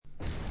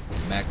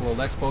Macworld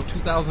Expo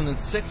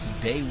 2006,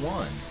 Day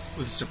 1.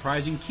 With a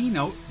surprising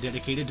keynote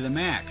dedicated to the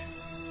Mac.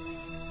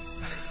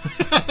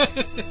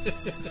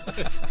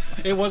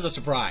 It was a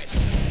surprise.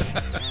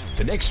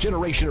 The next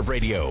generation of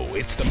radio.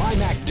 It's the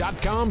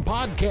MyMac.com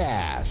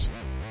podcast.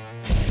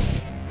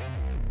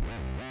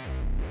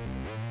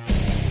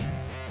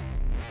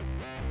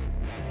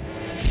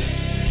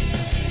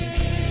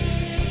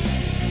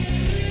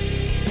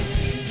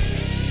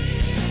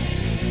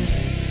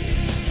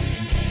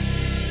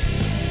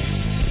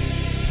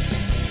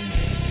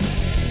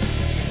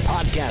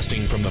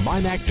 Podcasting from the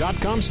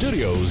MyMac.com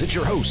studios, it's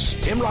your hosts,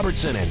 Tim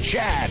Robertson and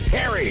Chad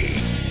Perry.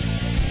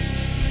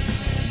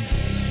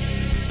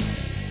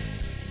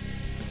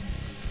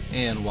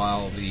 And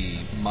while the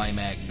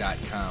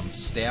MyMac.com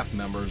staff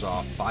members,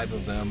 all 5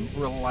 of them,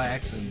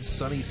 relax in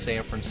sunny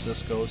San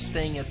Francisco,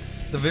 staying at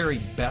the very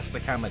best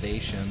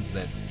accommodations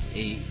that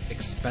a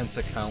expense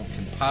account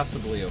can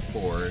possibly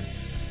afford,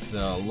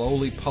 the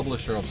lowly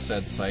publisher of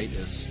said site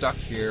is stuck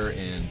here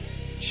in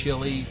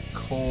chilly,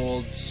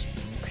 cold,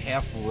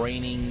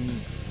 half-raining,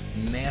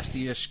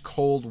 nasty-ish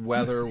cold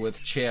weather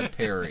with Chad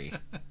Perry.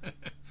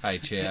 Hi,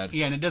 Chad.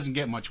 Yeah, and it doesn't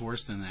get much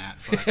worse than that.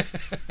 But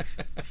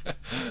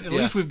at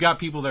least we've got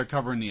people there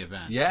covering the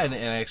event. Yeah, and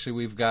actually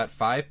we've got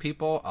 5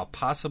 people.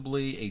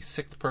 Possibly a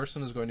 6th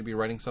person is going to be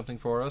writing something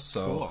for us.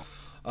 So,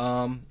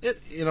 cool.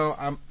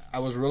 I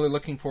was really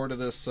looking forward to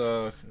this,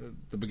 the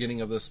beginning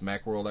of this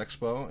Macworld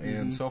Expo,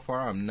 and so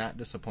far I'm not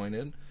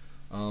disappointed.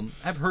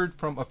 I've heard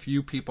from a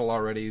few people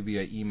already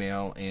via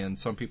email, and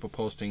some people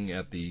posting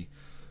at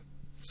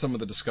some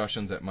of the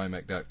discussions at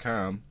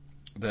mymac.com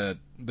that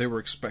they were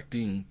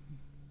expecting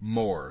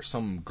more,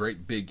 some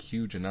great big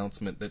huge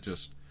announcement that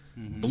just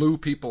blew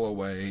people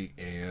away,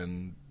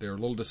 and they're a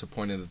little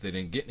disappointed that they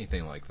didn't get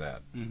anything like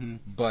that.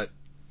 But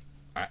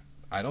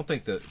I don't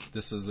think that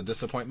this is a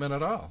disappointment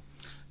at all.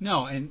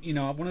 No, and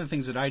one of the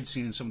things that I'd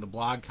seen in some of the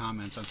blog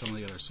comments on some of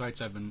the other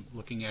sites I've been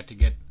looking at to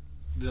get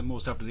the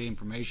most up-to-date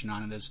information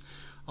on it is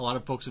a lot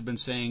of folks have been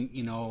saying,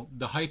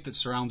 the hype that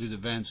surrounds these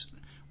events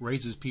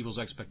raises people's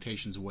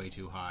expectations way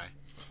too high.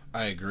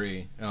 I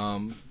agree.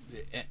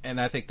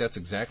 And I think that's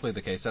exactly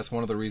the case. That's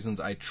one of the reasons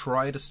I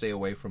try to stay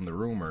away from the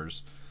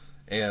rumors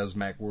as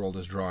Macworld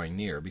is drawing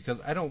near, because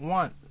I don't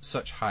want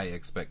such high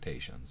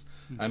expectations.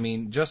 I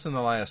mean, just in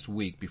the last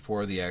week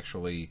before they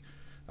actually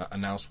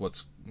announced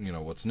what's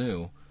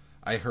new,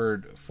 I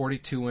heard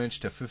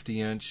 42-inch to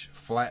 50-inch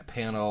flat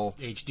panel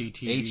HD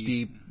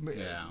TV.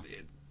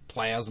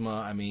 Plasma.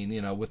 I mean,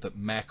 with the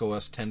Mac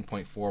OS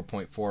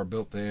 10.4.4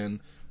 built in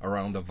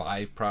around a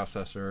Vive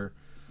processor,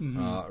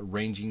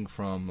 ranging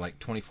from like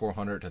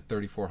 $2,400 to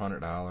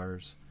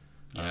 $3,400.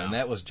 And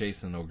that was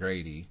Jason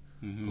O'Grady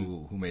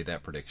who made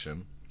that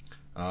prediction.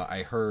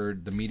 I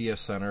heard the Media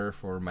Center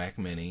for Mac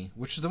Mini,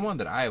 which is the one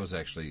that I was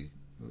actually...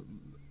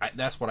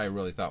 that's what I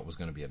really thought was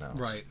going to be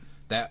announced. Right.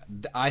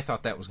 I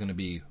thought that was going to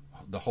be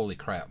the holy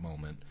crap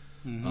moment.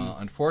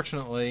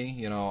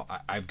 Unfortunately,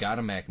 I've got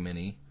a Mac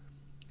Mini,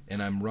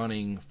 and I'm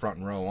running front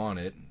and row on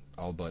it,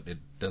 but it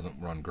doesn't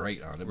run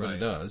great on it, but it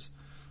does.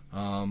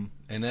 And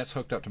that's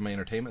hooked up to my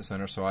entertainment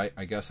center, so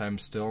I guess I'm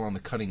still on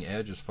the cutting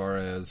edge as far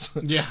as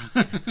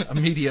a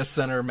Media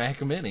Center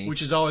Mac Mini.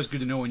 Which is always good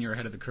to know when you're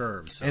ahead of the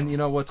curve. So.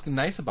 And what's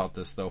nice about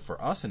this, though, for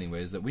us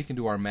anyway, is that we can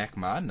do our Mac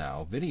Mod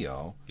now,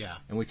 video,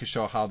 and we can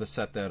show how to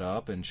set that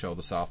up and show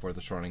the software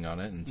that's running on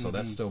it, and so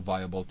that's still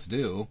viable to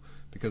do,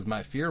 because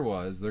my fear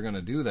was they're going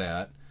to do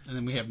that. And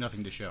then we have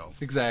nothing to show.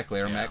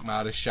 Exactly. Our Mac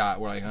Mod is shot.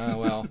 We're like,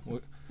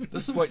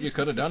 this is what you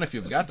could have done if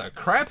you've got the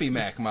crappy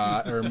Mac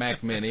Mod or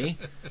Mac Mini,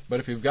 but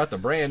if you've got the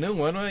brand new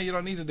one, you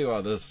don't need to do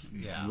all this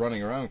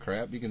running around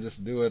crap. You can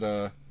just do it.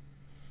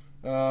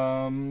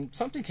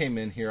 Something came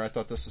in here. I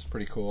thought this was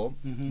pretty cool.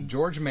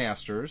 George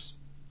Masters.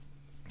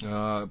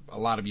 A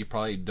lot of you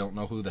probably don't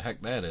know who the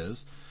heck that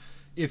is.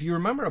 If you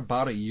remember,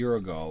 about a year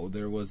ago,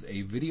 there was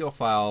a video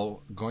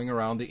file going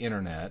around the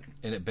internet,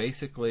 and it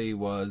basically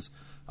was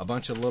a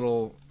bunch of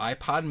little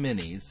iPod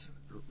minis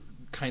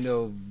kind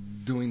of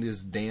doing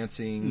this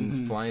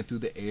dancing, flying through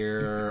the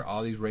air,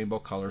 all these rainbow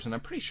colors. And I'm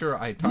pretty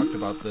sure I talked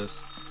about this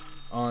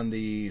on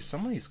the...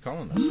 Somebody's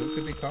calling us. Who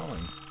could be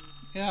calling?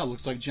 Yeah, it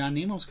looks like John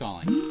Nemo's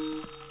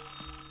calling.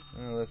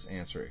 Let's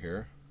answer it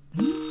here.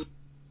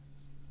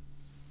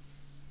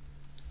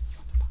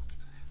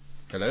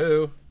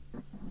 Hello?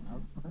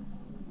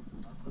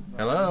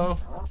 Hello?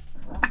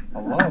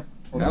 Hello?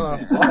 Hello?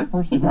 Is this the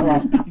person who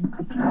was speaking?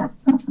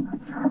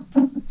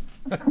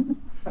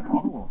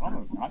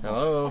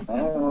 Hello?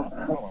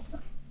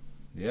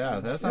 Yeah,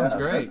 that sounds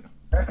great.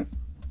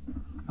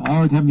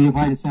 Oh, tell me if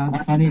it sounds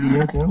funny to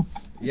you too.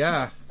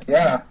 Yeah.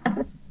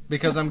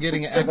 Because I'm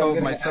getting an echo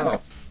of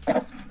myself.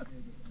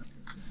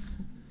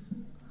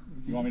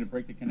 You want me to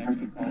break the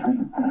connection?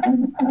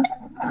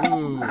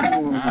 Ooh.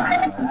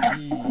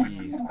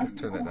 Let's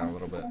turn that down a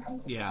little bit.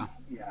 Yeah.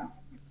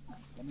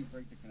 Let me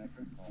break the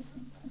connection.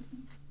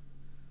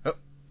 Oh,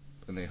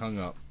 and they hung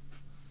up.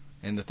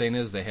 And the thing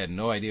is, they had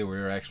no idea we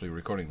were actually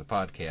recording the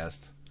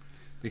podcast.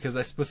 Because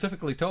I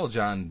specifically told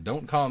John,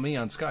 don't call me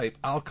on Skype.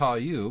 I'll call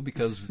you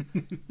because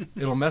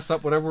it'll mess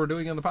up whatever we're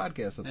doing on the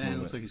podcast at the moment. It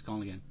looks like he's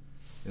calling again.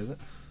 Is it?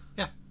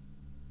 Yeah.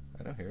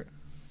 I don't hear it.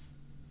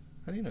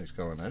 How do you know he's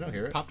calling? I don't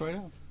hear it. Popped right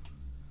out.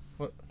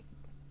 What?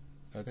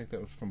 I think that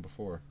was from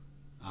before.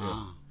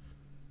 Ah.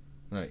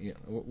 Yeah. Yeah.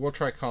 We'll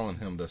try calling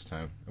him this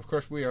time. Of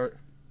course we are...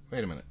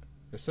 Wait a minute.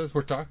 It says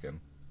we're talking.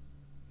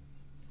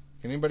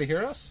 Can anybody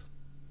hear us?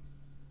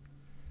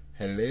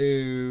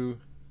 Hello?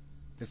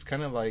 It's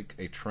kind of like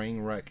a train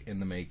wreck in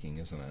the making,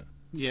 isn't it?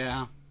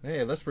 Yeah.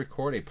 Hey, let's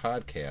record a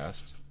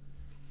podcast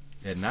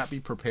and not be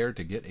prepared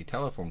to get a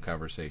telephone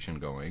conversation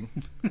going.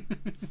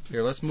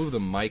 Here, let's move the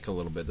mic a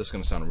little bit. This is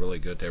going to sound really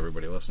good to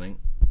everybody listening.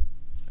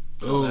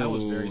 Oh, that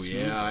was very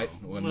smooth. Yeah,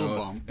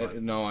 bump.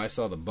 No, I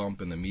saw the bump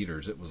in the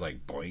meters. It was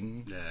like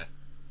boing. Yeah.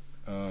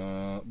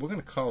 We're going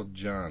to call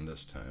John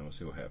this time. Let's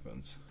see what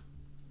happens.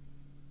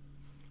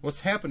 What's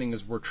happening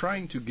is we're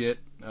trying to get...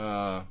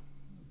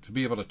 to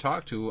be able to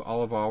talk to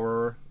all of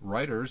our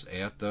writers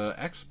at the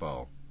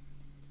expo,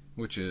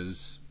 which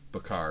is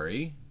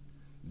Bakari,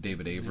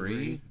 David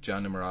Avery,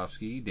 John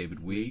Nemirovsky,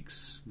 David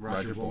Weeks,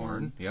 Roger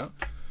Bourne. Yeah.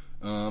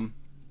 It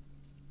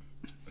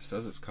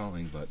says it's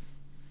calling, but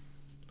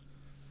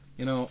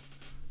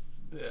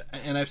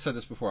and I've said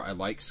this before, I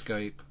like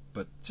Skype,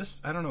 but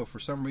just, I don't know, for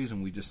some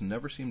reason we just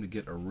never seem to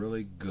get a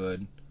really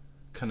good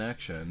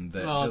connection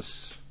that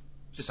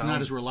it's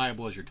not as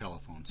reliable as your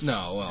telephones.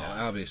 No,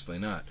 obviously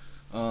not.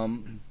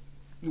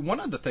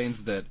 One of the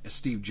things that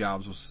Steve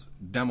Jobs was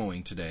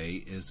demoing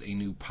today is a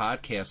new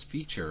podcast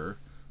feature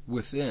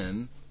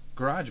within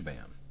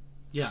GarageBand.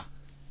 Yeah.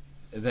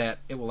 That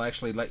it will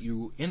actually let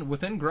you,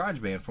 within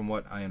GarageBand, from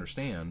what I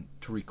understand,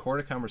 to record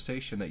a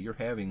conversation that you're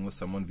having with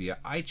someone via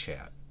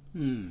iChat.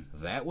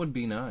 That would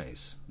be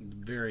nice.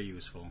 Very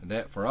useful.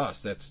 That, for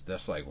us,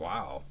 that's like,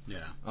 wow.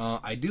 Yeah.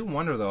 I do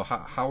wonder, though,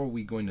 how are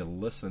we going to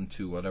listen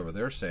to whatever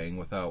they're saying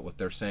without what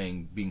they're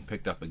saying being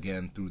picked up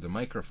again through the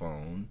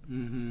microphone?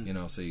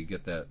 Mm-hmm. So you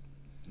get that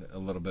a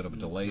little bit of a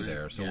delay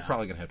there. So we're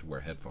probably going to have to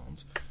wear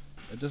headphones.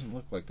 It doesn't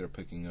look like they're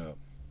picking up.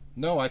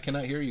 No, I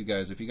cannot hear you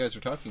guys if you guys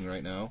are talking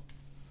right now.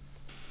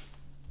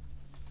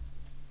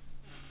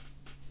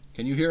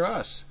 Can you hear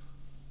us?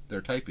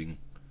 They're typing.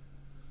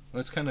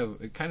 Well,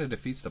 it kind of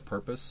defeats the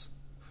purpose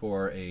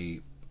for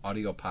a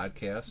audio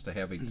podcast to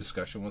have a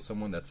discussion with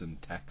someone that's in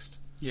text.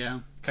 Yeah.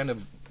 Kind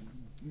of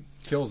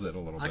kills it a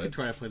little bit. I could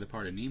try to play the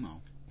part of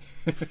Nemo.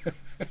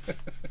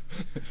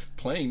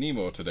 Playing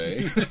Nemo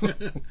today.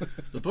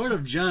 The part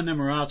of John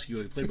Nemirovsky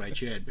will be played by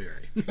Chad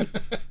Perry.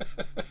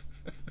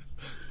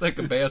 It's like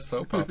a bad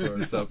soap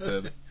opera or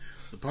something.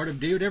 The part of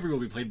David Avery will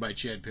be played by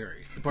Chad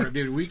Perry. The part of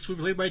David Weeks will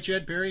be played by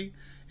Chad Perry.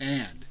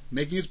 And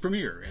making his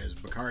premiere as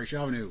Bakari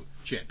Chavaneux,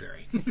 Chad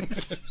Perry.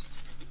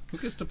 Who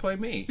gets to play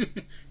me?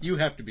 You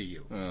have to be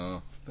you.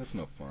 Oh, that's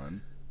no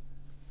fun.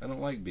 I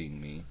don't like being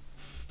me.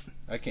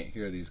 I can't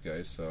hear these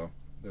guys, so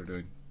they're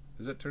doing...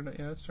 Is it turned up?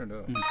 Yeah, it's turned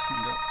up. It's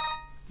turned up.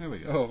 There we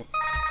go. Oh,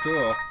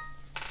 cool.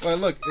 Well,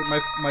 look,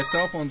 my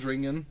cell phone's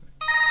ringing.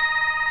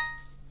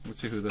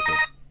 Let's see who this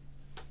is.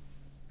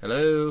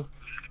 Hello?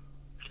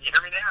 Can you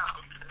hear me now?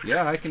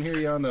 Yeah, I can hear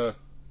you on the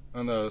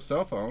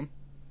cell phone.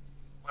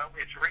 Well,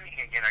 it's ringing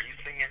again. Are you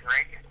seeing it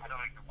ring? I don't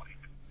know.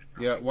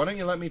 Yeah, why don't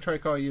you let me try to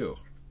call you?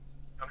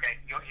 Okay,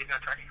 he's going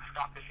to try to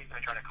stop this. He's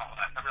going to try to call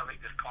us. I'm going to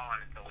leave this call on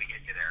until we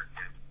get you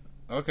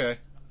there. Okay.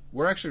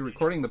 We're actually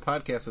recording the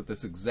podcast at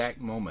this exact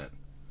moment.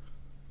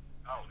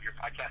 Oh, you're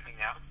podcasting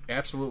now?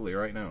 Absolutely,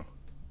 right now.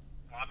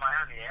 Well, am I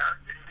on the air?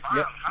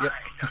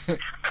 Yep.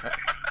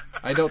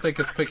 I don't think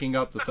it's picking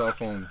up the cell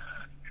phone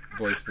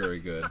voice very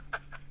good.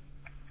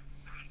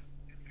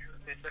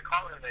 Is the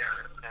caller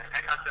there?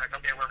 Hang on a sec.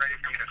 Okay, we're ready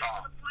for you to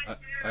call.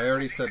 I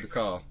already said to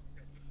call.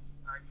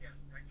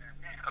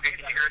 Okay, can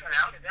you hear us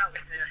now?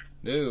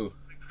 No.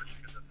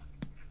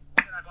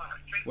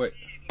 Wait.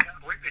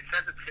 It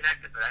says it's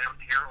connected, but I don't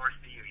hear or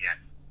see you yet.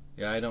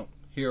 Yeah, I don't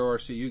hear or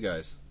see you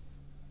guys.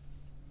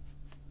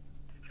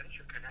 It says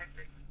you're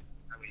connecting.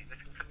 Are we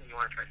missing something? You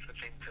want to try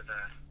switching to the...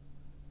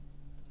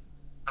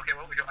 Okay,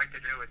 what would you like to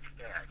do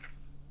instead?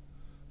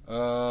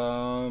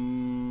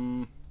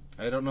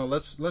 I don't know.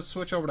 Let's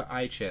switch over to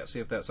iChat. See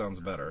if that sounds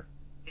better.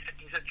 You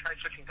said try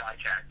switching to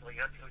iChat. Well,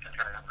 you can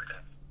try it out with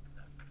that.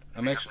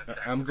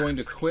 I'm going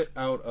to quit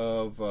out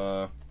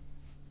of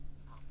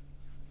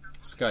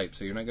Skype,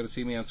 so you're not going to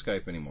see me on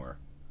Skype anymore.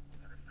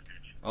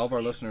 All of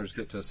our listeners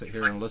get to sit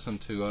here and listen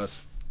to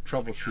us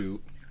troubleshoot.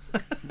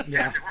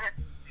 Yeah.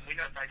 We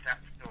know iChat's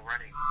still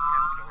running.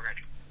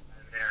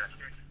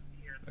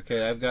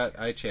 Okay, I've got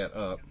iChat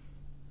up.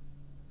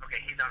 Okay,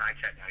 he's on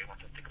iChat now. He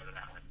wants us to go to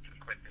that one. Just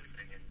quit this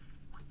thing in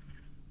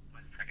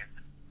 1 second.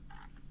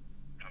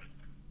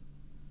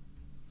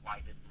 Why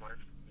didn't work?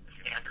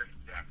 Standard,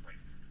 exactly.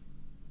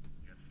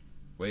 Yes.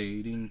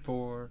 Waiting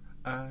for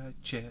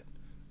iChat.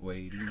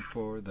 Waiting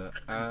for the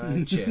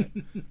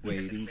iChat.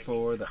 Waiting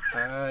for the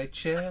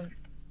iChat.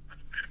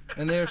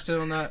 And they're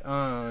still not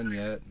on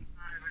yet.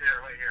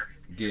 Wait here.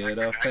 Get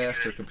a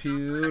faster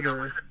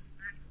computer.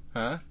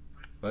 Huh?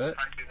 What? Okay.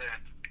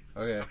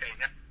 Okay, I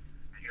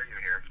hear you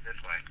here.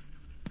 This way.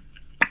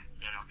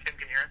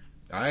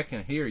 I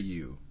can hear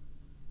you.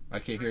 I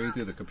can't hear you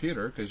through the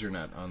computer because you're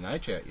not on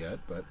iChat yet,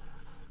 but...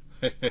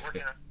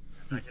 Working on,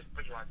 I just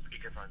put you on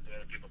speakerphone so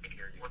other people can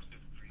hear you.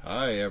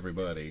 Hi,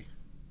 everybody.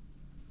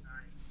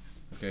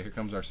 Okay, here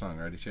comes our song.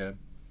 Ready, Chad?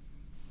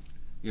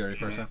 You ready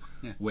for our song?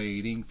 Yeah.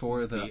 Waiting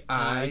for the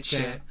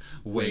iChat,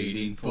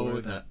 waiting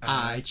for the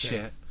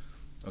iChat.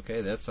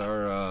 Okay, that's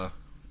our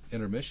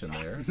intermission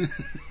there.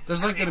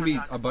 There's like going to be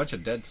a bunch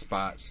of dead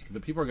spots. The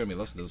people are going to be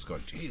listening to this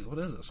going, geez, what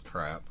is this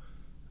crap?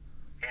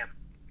 Damn.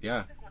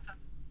 Yeah. Is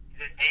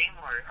it AIM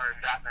or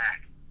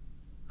 .Mac?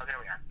 Oh, there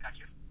we are. Got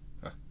you.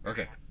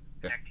 Okay.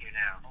 Yeah. Connect to you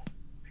now.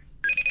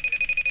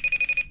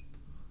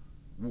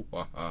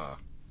 Woo-ha-ha.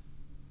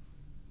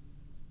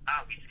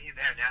 Ah, we see you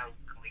there now.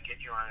 Can we get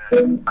you on a...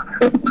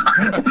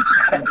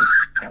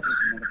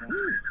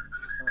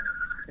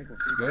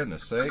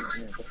 Goodness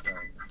sakes.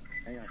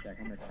 Hang on a sec.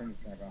 I'm going to turn this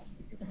back off.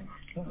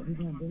 Are you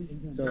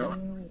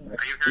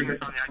hearing us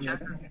on the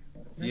iChat?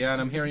 Yeah,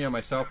 and I'm hearing you on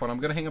my cell phone. I'm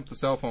going to hang up the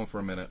cell phone for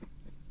a minute.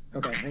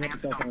 Okay, hang up the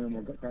cell phone and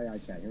we'll try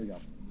iChat. Here we go.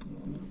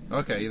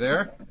 Okay, you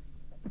there?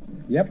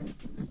 Yep.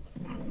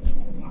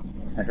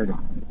 I heard it.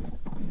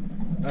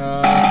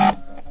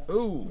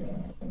 Ooh,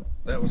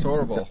 that was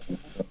horrible.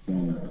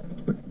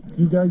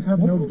 You guys have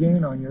no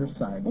gain on your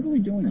side. What are we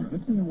doing now?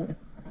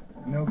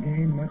 No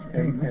gain, much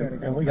gain.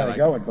 And we got to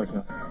go,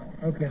 unfortunately.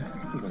 Okay.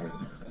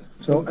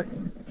 So, what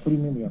do you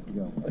mean we have to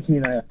go? He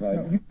and I have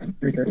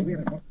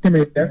 3:30.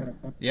 Timmy, there?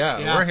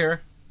 Yeah, we're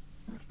here.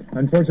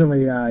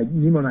 Unfortunately,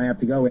 Nemo and I have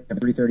to go. We have a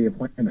 3:30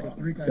 appointment.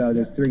 So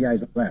there's 3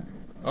 guys left.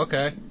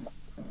 Okay.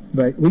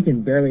 But we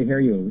can barely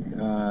hear you.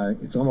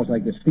 It's almost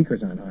like the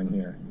speakers aren't on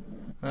here.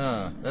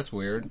 That's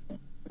weird.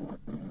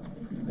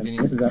 And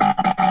this is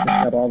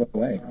up all the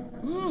way.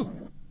 Woo.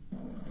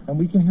 And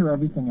we can hear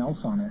everything else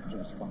on it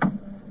just fine.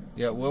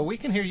 Yeah, well, we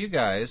can hear you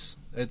guys.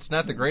 It's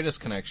not the greatest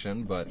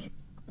connection, but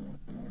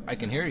I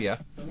can hear you.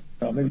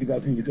 Well, maybe you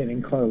guys need to get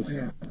in close.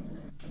 Yeah,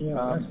 it's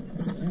hard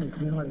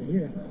to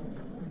hear.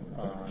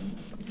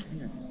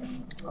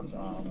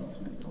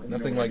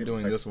 Nothing like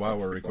doing this while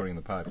we're recording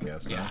the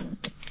podcast. Yeah.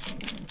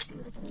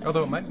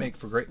 Although it might make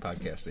for great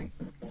podcasting.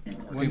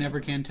 One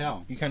never can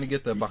tell. You kind of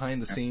get the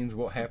behind the scenes,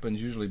 what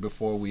happens usually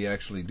before we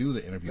actually do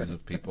the interviews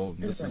with people.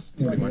 And this is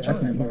pretty much it.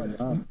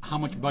 How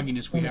much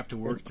bugginess we have to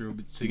work through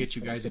to get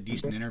you guys a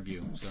decent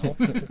interview. So.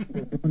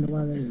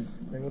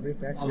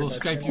 Although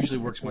Skype usually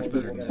works much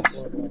better than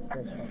this.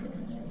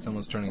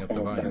 Someone's turning up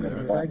the volume there.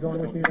 Am I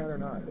going with you or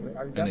not?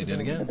 And they did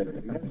again.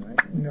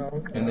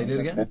 No. And they did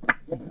again.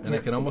 And I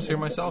can almost hear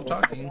myself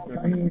talking.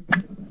 I mean,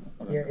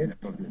 yeah,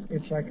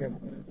 it's like a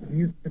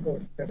musical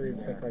study and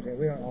stuff like that.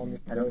 We don't all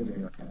need to know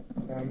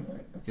that.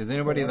 Is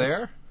anybody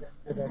there?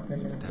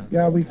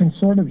 Yeah, we can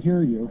sort of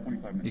hear you.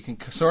 You can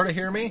sort of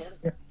hear me?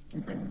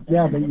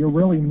 Yeah, but you're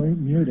really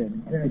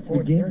muted. It's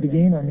the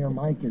gain on your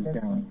mic is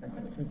down.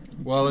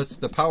 Well, it's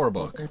the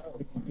PowerBook.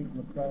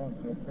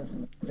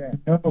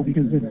 No,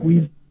 because if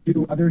we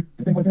do other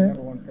things with it,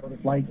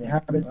 like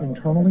have it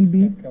internally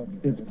beep,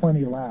 it's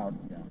plenty loud.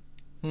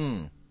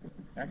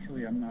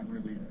 Actually, I'm not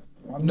really...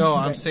 No,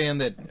 I'm saying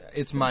that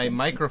it's my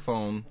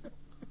microphone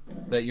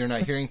that you're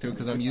not hearing through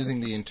because I'm using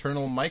the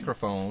internal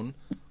microphone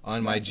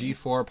on my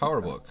G4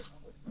 PowerBook.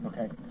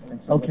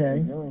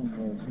 Okay.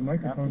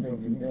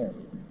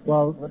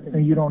 Well,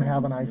 and you don't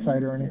have an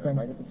iSight or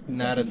anything?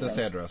 Not at this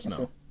address,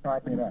 no.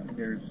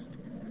 There's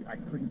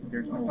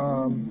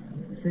no...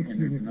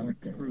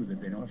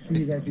 I'll see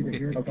you guys either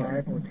here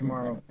today or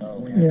tomorrow.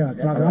 Yeah,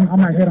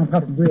 I'm not head on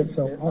top of the bridge,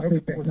 so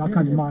I'll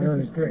come tomorrow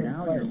early.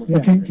 Yeah,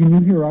 can you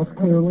hear us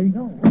clearly?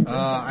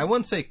 I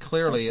wouldn't say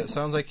clearly. It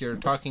sounds like you're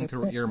talking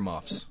through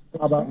earmuffs.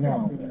 How about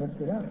now?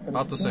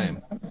 About the same.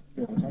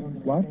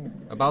 What?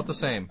 About the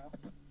same.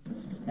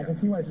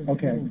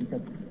 Okay.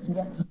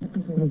 What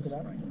is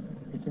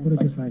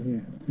this right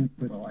here?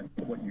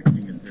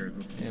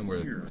 And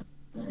we're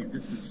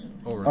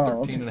over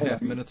 13 and a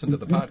half minutes into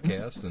the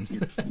podcast. And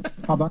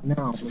How about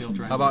now?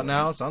 how about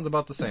now? Sounds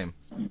about the same.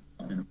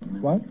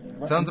 What?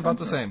 Sounds about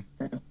the same.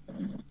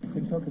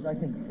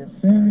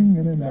 Singing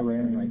in the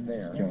rain right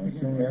there.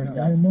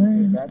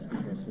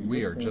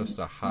 We are just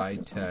a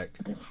high-tech,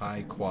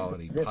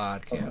 high-quality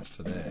podcast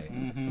today.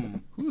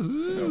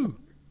 Woohoo!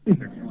 If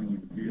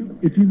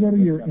you go to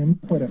your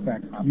input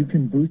effect, you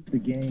can boost the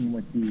gain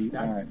with the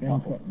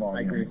input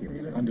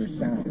volume under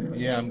sound.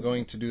 Yeah, I'm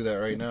going to do that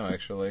right now,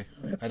 actually.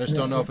 I just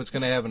don't know if it's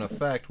going to have an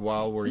effect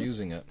while we're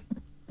using it.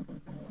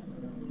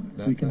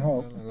 We can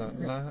hope.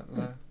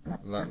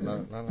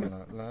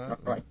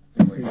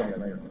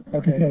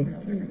 Okay.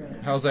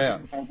 How's that?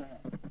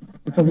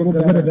 It's a little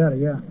bit better,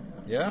 yeah.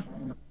 Yeah?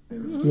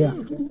 Yeah.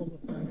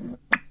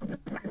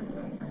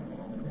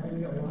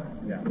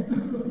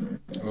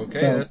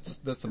 Okay,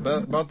 that's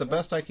about the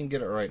best I can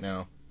get it right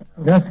now.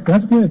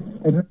 That's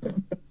good.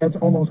 That's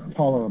almost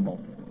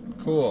tolerable.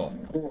 Cool.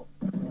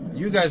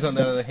 You guys, on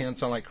the other hand,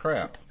 sound like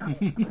crap. How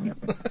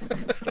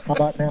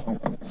about now?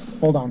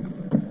 Hold on.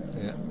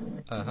 Yeah.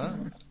 Uh-huh.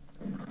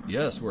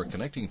 Yes, we're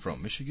connecting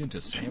from Michigan to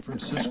San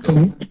Francisco.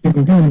 Can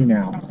you hear me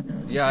now?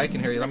 Yeah, I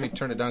can hear you. Let me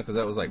turn it down because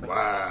that was like,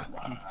 wow.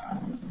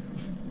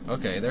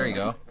 Okay, there you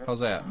go. How's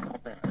that?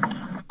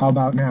 How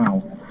about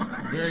now?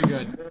 Very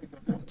good.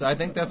 I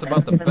think that's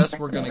about the best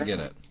we're going to get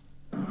it.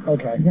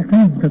 Okay.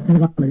 The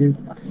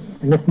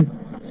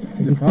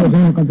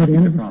problem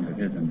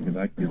isn't because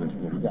I do this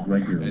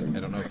regularly. I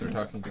don't know if they're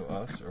talking to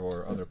us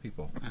or other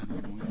people.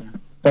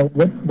 So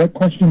what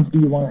questions do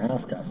you want to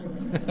ask us?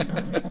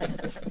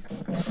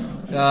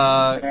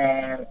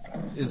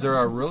 Is there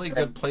a really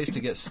good place to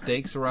get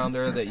steaks around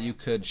there that you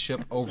could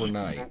ship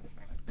overnight?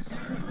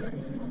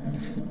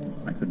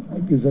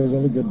 Is there a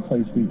really good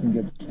place where you can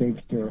get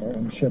steaks here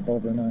and ship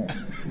overnight?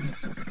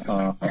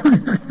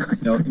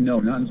 No,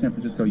 not in San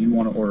Francisco. You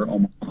want to order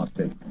Omaha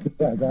steaks.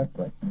 Yeah,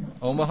 exactly.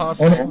 Omaha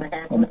steak?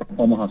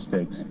 Omaha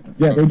steaks.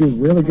 Yeah, they do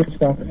really good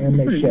stuff and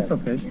they ship. It's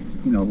okay.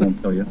 You know, it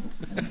won't kill you.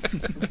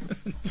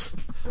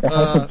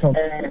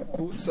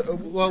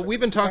 Well, we've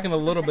been talking a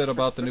little bit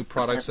about the new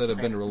products that have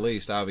been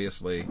released,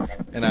 obviously,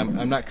 and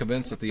I'm not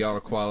convinced that the audio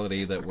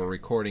quality that we're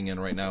recording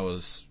in right now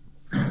is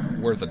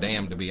worth a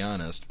damn, to be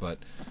honest, but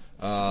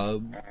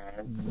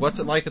what's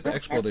it like at the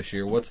Expo this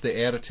year? What's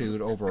the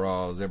attitude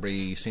overall? Does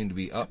everybody seem to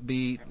be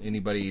upbeat?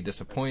 Anybody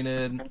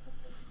disappointed?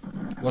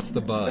 What's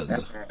the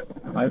buzz?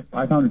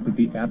 I found it to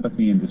be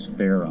apathy and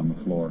despair on the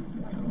floor.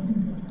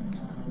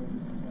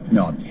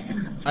 No.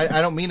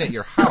 I don't mean at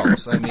your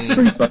house. I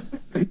mean...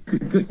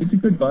 It's a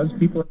good buzz.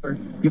 People are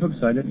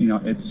excited. You know,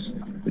 it's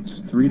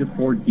 3 to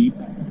 4 deep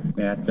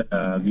at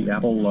the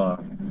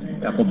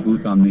Apple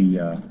booth on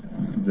the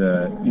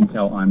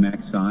Intel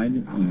iMac side,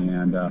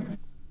 and a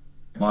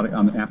lot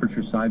on the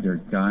aperture side. There are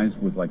guys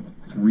with like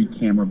 3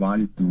 camera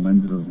bodies and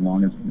lenses as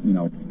long as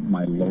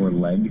my lower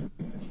leg,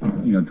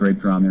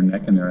 draped around their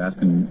neck, and they're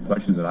asking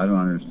questions that I don't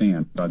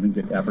understand. So I think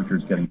the aperture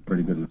is getting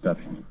pretty good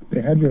reception.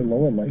 They had your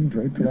lower leg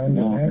draped around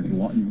your neck?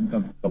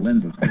 The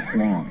lens is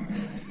long.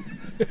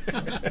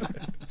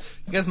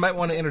 You guys might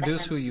want to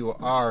introduce who you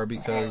are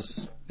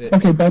because...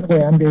 Okay, by the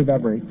way, I'm Dave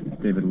Every.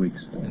 David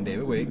Weeks. And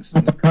David Weeks.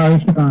 And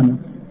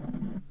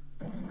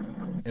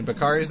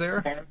Bakari's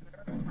there?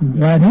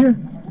 Right here.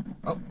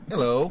 Oh,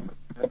 hello.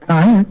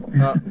 Hi.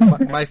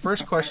 My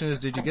first question is,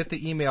 did you get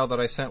the email that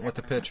I sent with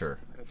the picture?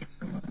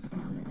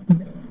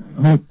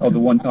 Oh, the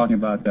one talking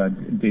about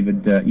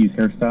David E's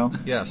hairstyle?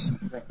 Yes.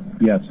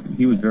 Yes,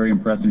 he was very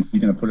impressed, and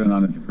he's going to put it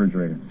on his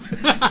refrigerator.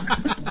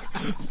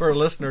 For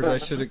listeners, I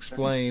should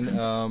explain.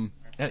 I'm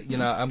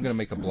going to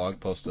make a blog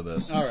post of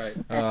this. All right.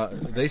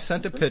 They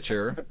sent a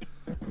picture,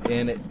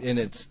 and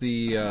it's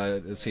the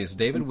it's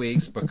David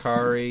Weeks,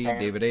 Bakari,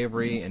 David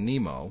Avery, and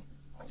Nemo.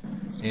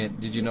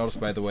 And did you notice,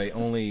 by the way,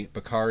 only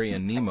Bakari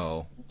and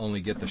Nemo only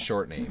get the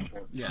short name?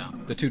 Yeah.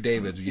 The 2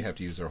 Davids, you have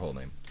to use their whole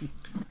name.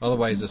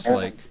 Otherwise, it's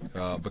like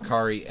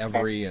Bakari,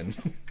 Avery, and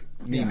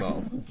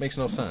Nemo. Makes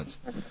no sense.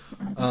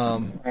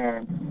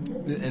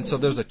 And so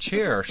there's a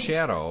chair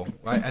shadow.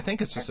 I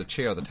think it's just a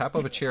chair, the top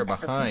of a chair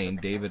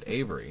behind David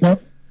Avery. Well,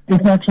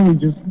 it's actually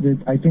just,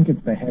 I think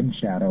it's the head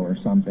shadow or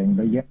something.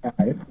 But yeah,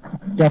 it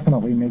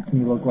definitely makes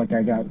me look like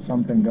I got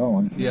something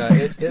going. Yeah,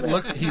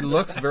 he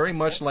looks very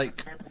much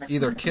like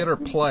either Kid or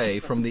Play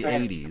from the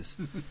 80s.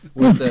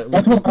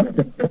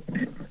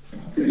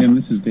 And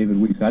this is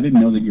David Weeks. I didn't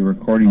know that you're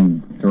recording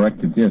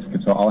direct to disc,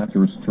 so I'll have to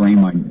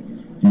restrain my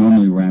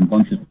normally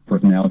rambunctious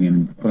personality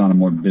and put on a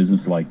more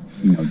business-like,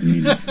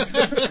 demeanor.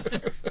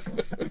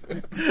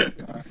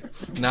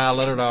 Nah,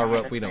 let it all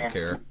rip. We don't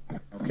care.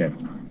 Okay.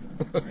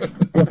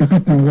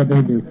 What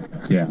they do.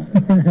 Yeah.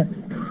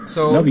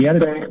 So no, the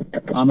attitude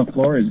on the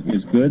floor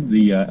is good.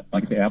 The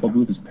Apple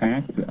booth is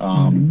packed.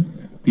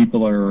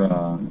 People are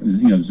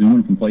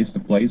zooming from place to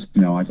place.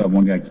 I saw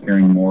one guy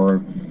carrying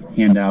more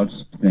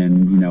handouts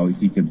than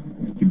he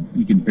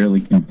could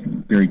barely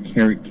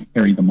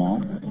carry them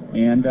all,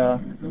 and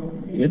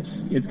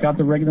it's got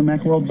the regular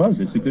Macworld buzz.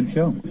 It's a good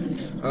show.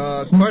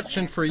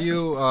 Question for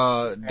you,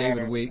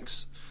 David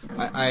Weeks.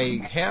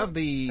 I have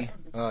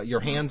your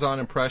hands-on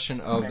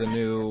impression of the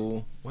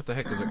new, what the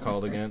heck is it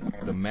called again?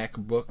 The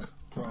MacBook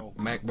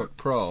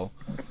Pro.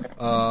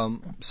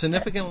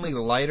 Significantly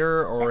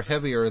lighter or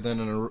heavier than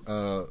an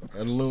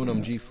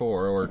aluminum G4,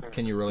 or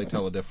can you really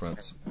tell a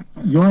difference?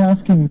 You're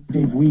asking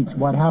Dave Weeks.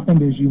 What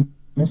happened is you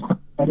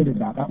miscredited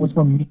that. That was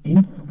from me,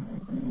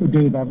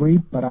 Dave Every,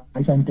 but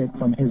I sent it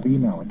from his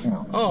email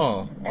account.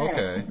 Oh,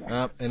 okay.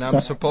 And I'm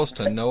supposed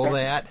to know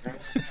that?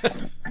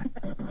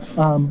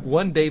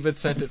 One David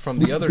sent it from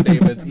the other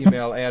David's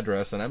email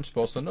address, and I'm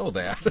supposed to know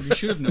that. You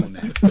should have known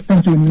that. I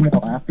sent you an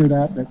email after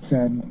that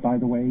said, by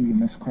the way, it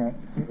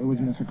was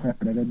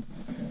miscredited.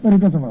 But it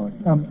doesn't really.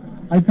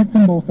 I picked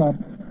them both up,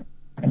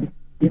 and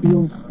it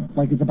feels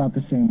like it's about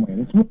the same weight.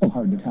 It's real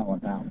hard to tell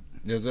about.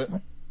 Is it?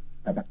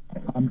 The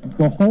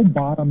whole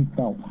bottom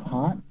felt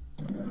hot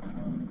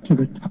to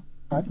the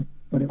touch,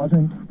 but it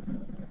wasn't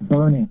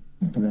burning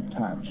to the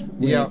touch,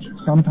 which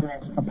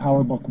sometimes a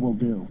PowerBook will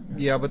do.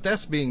 Yeah, but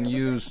that's being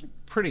used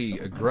pretty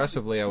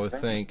aggressively, I would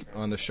think,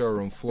 on the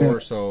showroom floor,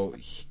 so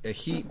a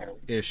heat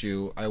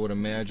issue, I would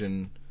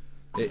imagine,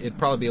 it'd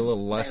probably be a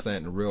little less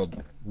than in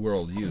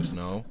real-world use,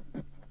 no?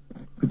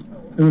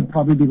 It would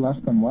probably be less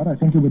than what? I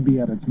think it would be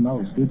at its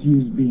most. It's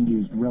being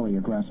used really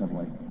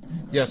aggressively.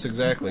 Yes,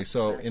 exactly.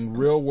 So in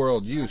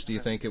real-world use, do you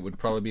think it would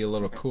probably be a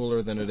little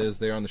cooler than it is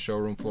there on the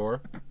showroom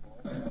floor?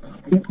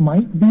 It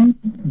might be,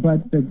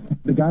 but the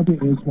gotcha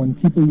is when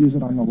people use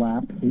it on the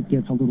lap, it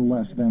gets a little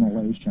less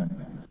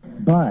ventilation.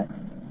 But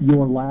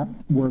your lap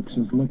works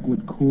as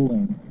liquid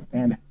cooling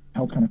and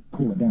helps kind of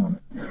cool it down.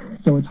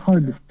 So it's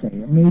hard to say.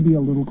 It may be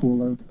a little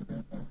cooler.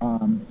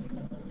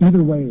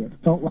 Either way, it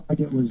felt like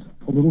it was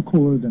a little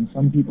cooler than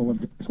some people have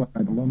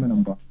described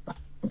aluminum book,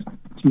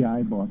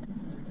 TI book,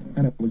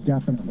 and it was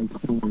definitely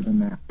cooler than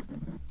that.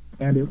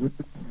 And it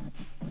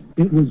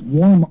was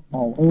warm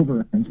all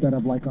over instead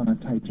of like on a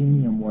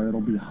titanium where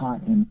it'll be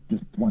hot in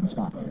just one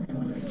spot.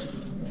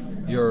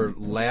 Your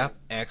lap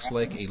acts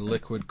like a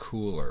liquid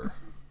cooler.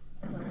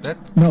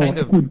 That's No, kind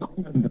liquid of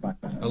cooling device.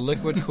 a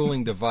liquid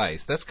cooling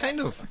device. That's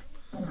kind of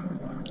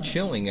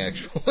chilling,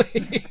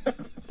 actually.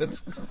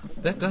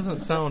 That doesn't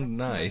sound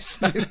nice.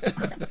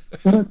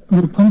 Well,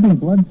 you're pumping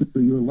blood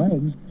through your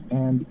legs,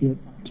 and it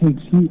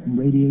takes heat and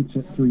radiates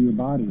it through your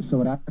body,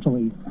 so it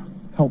actually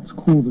helps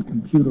cool the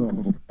computer a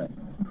little bit.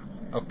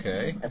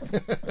 Okay.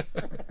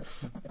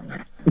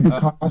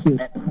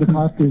 The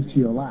cost is to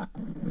your lap.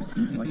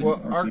 Well,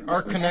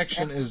 our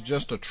connection is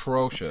just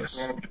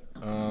atrocious,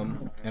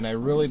 and I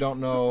really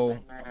don't know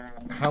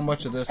how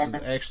much of this is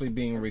actually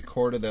being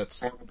recorded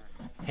that's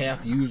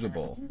half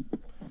usable.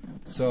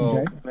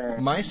 So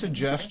my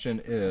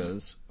suggestion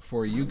is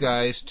for you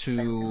guys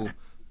to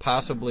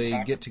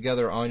possibly get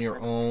together on your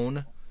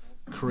own,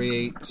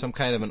 create some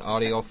kind of an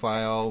audio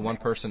file. One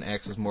person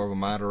acts as more of a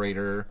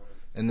moderator,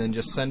 and then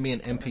just send me an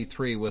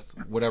MP3 with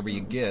whatever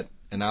you get,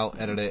 and I'll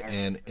edit it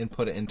and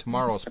input it in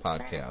tomorrow's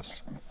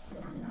podcast.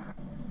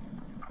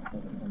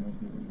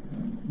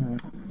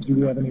 Do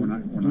we have any? We're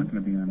not going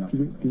to be on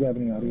Do we have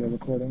any audio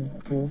recording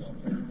tools?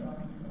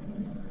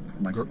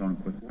 Microphone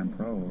Quick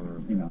Pro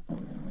or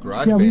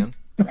GarageBand.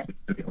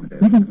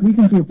 We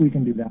can see if we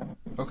can do that.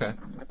 Okay.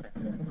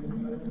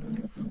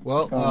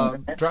 Well,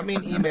 drop me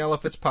an email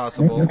if it's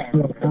possible. Let's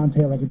do a round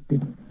table like we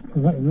did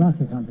lunch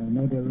or something.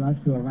 Maybe a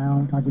lunch to a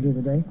round like we did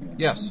today.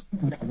 Yes.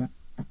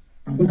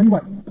 We'll do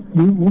what?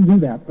 We'll do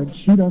that, but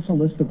shoot us a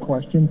list of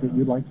questions that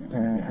you'd like to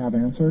have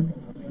answered.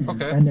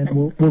 Okay. And then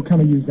we'll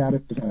kind of use that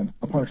as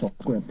a partial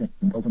script and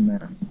go from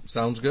there.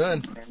 Sounds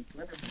good.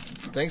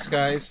 Thanks,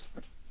 guys.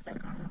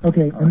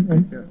 Okay,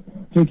 and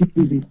take it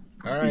easy.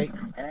 All right.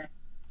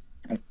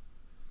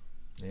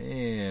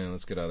 And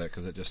let's get out of there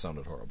because it just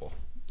sounded horrible.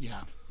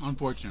 Yeah,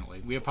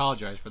 unfortunately. We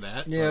apologize for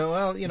that. Yeah,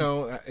 well,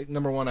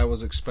 number one, I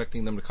was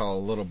expecting them to call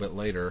a little bit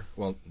later.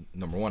 Well,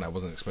 number one, I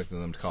wasn't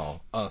expecting them to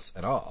call us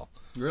at all.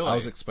 Really? I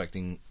was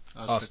expecting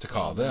us to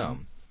call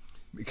them.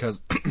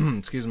 Because,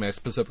 excuse me, I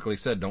specifically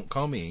said, don't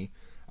call me,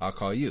 I'll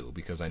call you.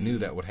 Because I knew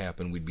that would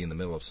happen. We'd be in the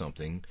middle of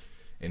something,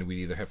 and we'd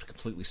either have to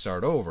completely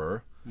start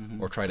over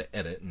or try to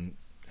edit, and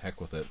heck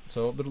with it.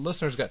 So the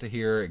listeners got to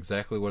hear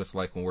exactly what it's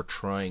like when we're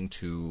trying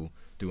to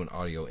do an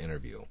audio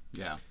interview.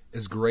 Yeah.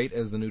 As great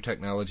as the new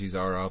technologies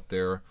are out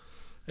there,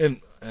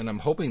 and I'm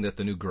hoping that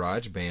the new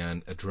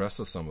GarageBand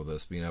addresses some of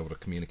this, being able to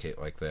communicate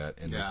like that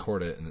and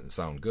record it and it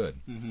sound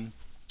good.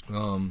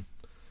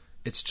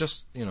 It's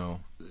just,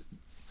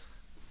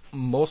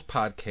 most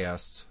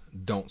podcasts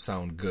don't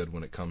sound good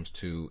when it comes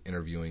to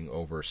interviewing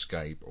over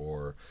Skype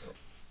or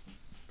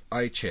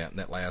iChat, and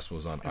that last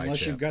was on iChat.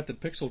 Unless you've got the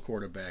Pixel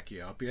core to back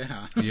you up,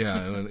 yeah.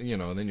 Yeah,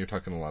 and then you're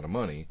talking a lot of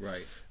money.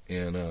 Right.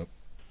 And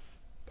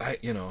I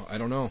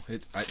don't know.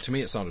 To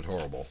me, it sounded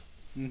horrible.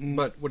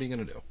 But what are you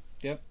going to do?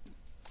 Yep.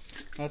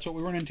 That's what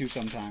we run into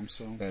sometimes.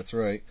 So that's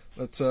right.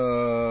 Let's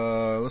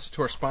listen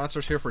to our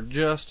sponsors here for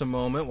just a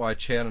moment while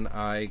Chad and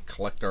I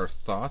collect our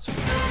thoughts.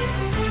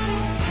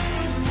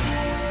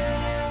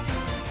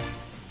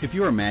 If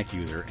you're a Mac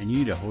user and you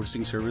need a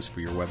hosting service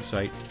for your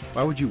website,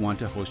 why would you want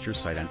to host your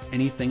site on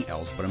anything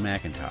else but a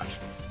Macintosh?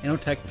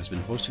 Inotech has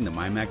been hosting the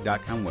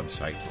MyMac.com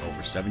website for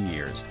over 7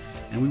 years,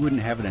 and we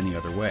wouldn't have it any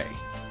other way.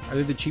 Are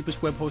they the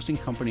cheapest web hosting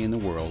company in the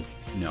world?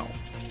 No.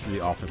 Do they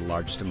offer the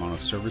largest amount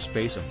of server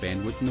space of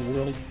bandwidth in the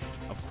world?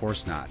 Of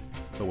course not.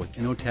 But with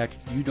Inotech,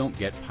 you don't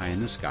get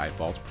pie-in-the-sky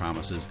false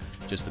promises,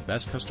 just the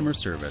best customer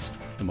service,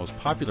 the most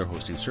popular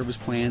hosting service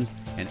plans,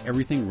 and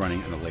everything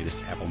running on the latest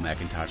Apple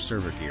Macintosh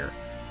server gear.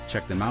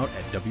 Check them out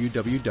at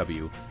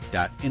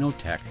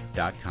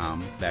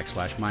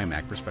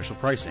www.inotech.com/mymac for special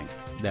pricing.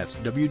 That's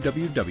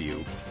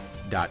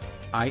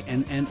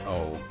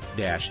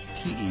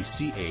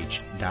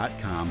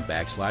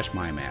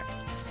www.inno-tech.com/mymac.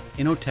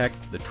 Inotech,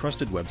 the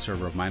trusted web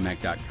server of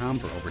mymac.com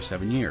for over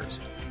 7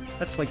 years.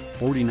 That's like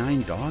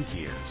 49 dog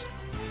years.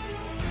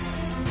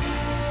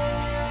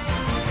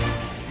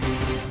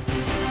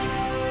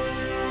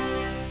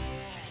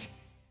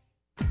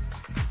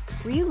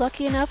 Were you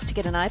lucky enough to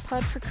get an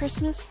iPod for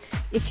Christmas?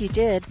 If you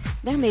did,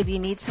 now maybe you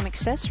need some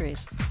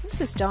accessories.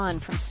 This is Dawn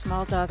from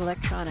Small Dog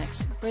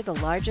Electronics. We're the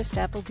largest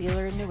Apple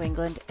dealer in New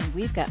England, and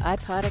we've got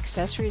iPod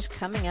accessories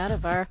coming out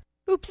of our...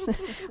 Oops.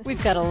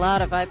 We've got a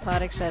lot of iPod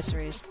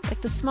accessories,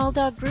 like the Small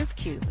Dog Groove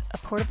Cube, a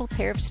portable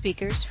pair of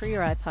speakers for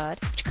your iPod,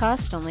 which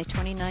cost only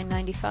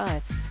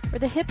 $29.95, or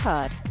the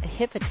HipPod, a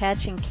hip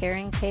attaching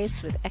carrying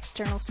case with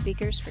external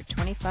speakers for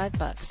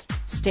 $25.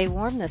 Stay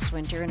warm this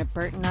winter in a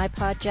Burton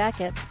iPod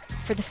jacket.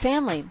 For the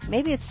family,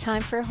 maybe it's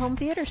time for a home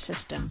theater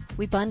system.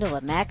 We bundle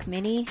a Mac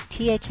Mini,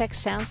 THX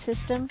sound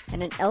system,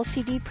 and an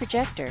LCD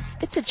projector.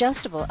 It's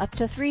adjustable up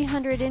to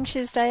 300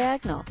 inches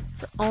diagonal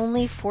for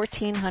only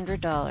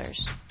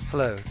 $1,400.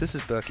 Hello, this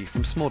is Berkey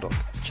from Small Dog.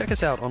 Check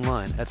us out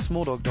online at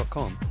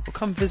smalldog.com or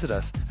come visit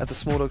us at the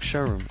Small Dog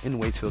showroom in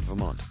Waitsfield,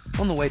 Vermont,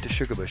 on the way to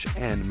Sugarbush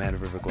and Mad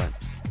River Glen.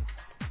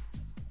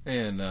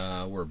 And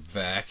we're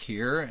back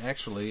here.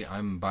 Actually,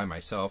 I'm by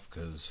myself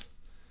because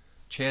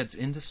Chad's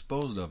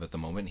indisposed of at the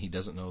moment. He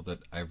doesn't know that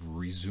I've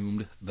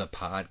resumed the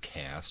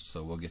podcast,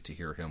 so we'll get to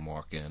hear him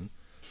walk in,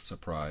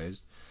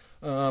 surprised.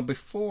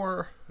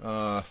 Before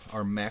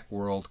our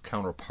Macworld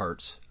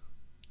counterparts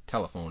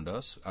telephoned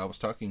us, I was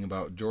talking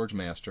about George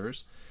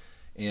Masters,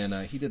 and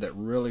he did that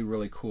really,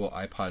 really cool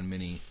iPod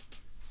Mini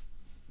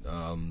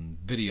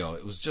video.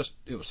 It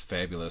was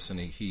fabulous,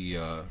 and he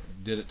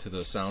did it to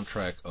the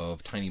soundtrack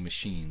of Tiny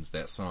Machines,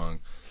 that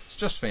song. It's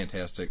just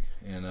fantastic,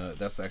 and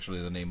that's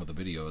actually the name of the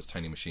video, is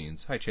Tiny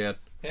Machines. Hi, Chad.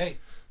 Hey.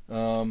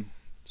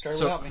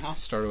 Without me, huh?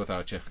 Started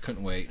without you.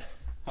 Couldn't wait.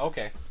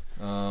 Okay.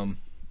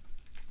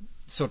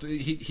 So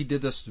he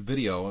did this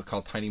video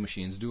called Tiny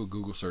Machines. Do a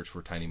Google search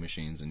for Tiny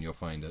Machines, and you'll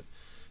find it.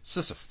 It's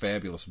just a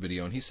fabulous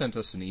video, and he sent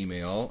us an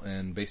email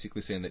and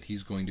basically saying that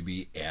he's going to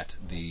be at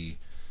the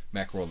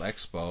Macworld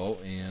Expo,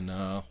 and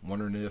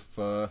wondering if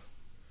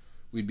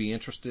we'd be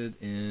interested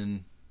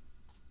in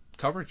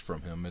coverage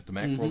from him at the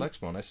Macworld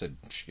Expo. And I said,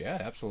 yeah,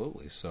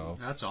 absolutely. So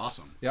that's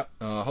awesome. Yep.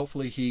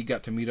 Hopefully he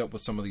got to meet up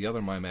with some of the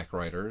other MyMac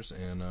writers,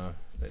 and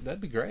that'd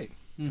be great.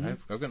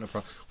 I've got no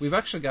problem. We've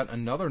actually got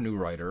another new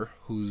writer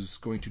who's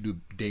going to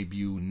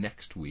debut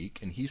next week,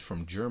 and he's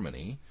from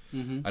Germany.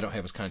 I don't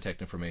have his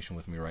contact information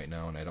with me right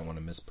now, and I don't want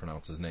to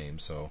mispronounce his name,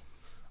 so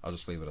I'll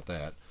just leave it at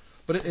that.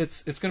 But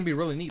it's going to be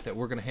really neat that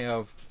we're going to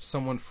have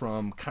someone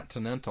from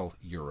continental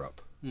Europe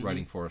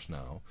writing for us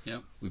now.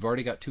 Yep. We've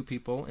already got 2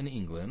 people in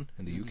England,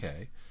 in the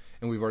UK,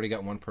 and we've already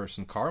got 1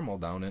 person, Carmel,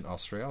 down in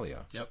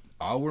Australia. Yep.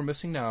 All we're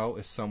missing now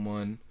is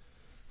someone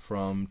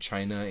from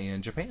China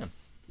and Japan.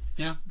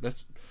 Yeah.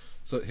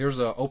 So here's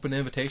an open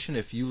invitation.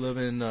 If you live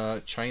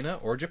in China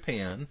or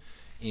Japan,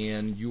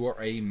 and you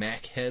are a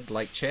Mac head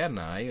like Chad and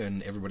I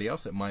and everybody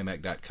else at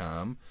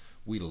MyMac.com,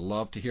 we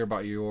love to hear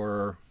about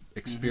your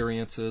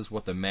experiences,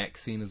 what the Mac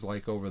scene is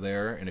like over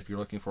there, and if you're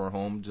looking for a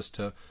home just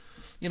to,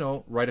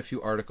 write a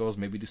few articles,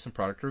 maybe do some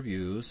product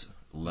reviews,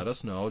 let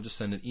us know. Just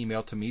send an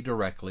email to me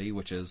directly,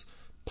 which is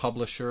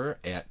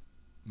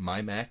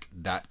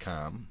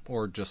publisher@mymac.com,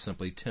 or just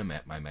simply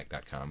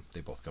tim@mymac.com. They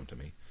both come to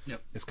me.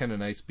 Yep. It's kind of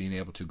nice being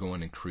able to go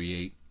in and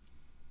create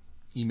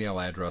email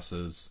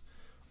addresses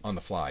on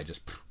the fly.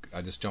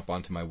 I just jump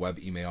onto my web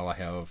email. I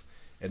have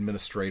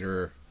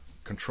administrator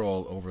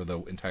control over the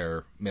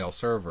entire mail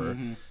server,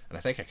 and I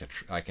think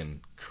I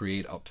can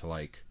create up to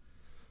like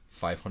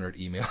 500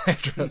 email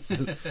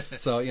addresses.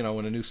 So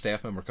when a new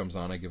staff member comes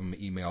on, I give them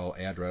an email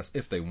address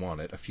if they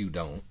want it. A few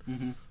don't.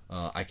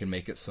 I can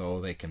make it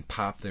so they can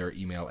pop their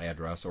email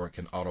address, or it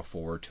can auto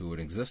forward to an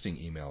existing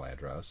email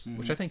address,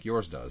 which I think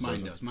yours does.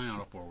 Mine does. Mine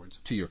auto forwards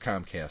to your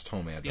Comcast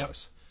home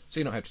address. Yep. So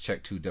you don't have to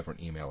check 2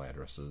 different email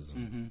addresses,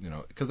 and,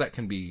 because that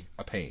can be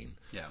a pain.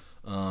 Yeah.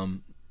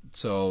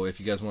 So if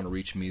you guys want to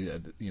reach me,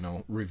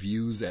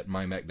 reviews at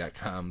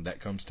mymac.com, that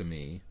comes to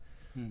me.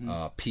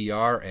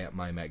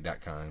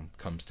 PR@mymac.com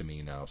comes to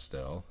me now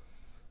still.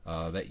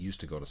 That used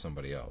to go to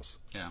somebody else.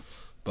 Yeah.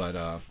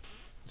 But,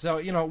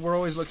 so, we're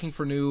always looking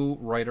for new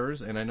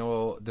writers, and I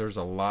know there's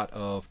a lot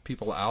of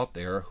people out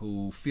there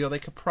who feel they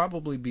could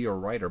probably be a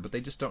writer, but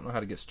they just don't know how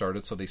to get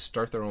started, so they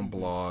start their own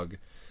blog.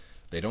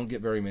 They don't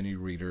get very many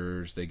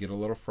readers. They get a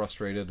little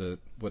frustrated at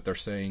what they're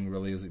saying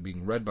really isn't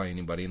being read by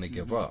anybody, and they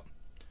give up.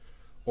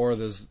 Or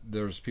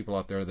there's people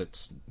out there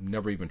that's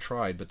never even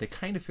tried, but they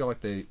kind of feel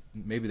like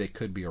maybe they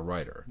could be a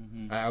writer.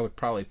 I would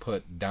probably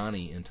put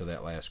Donnie into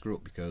that last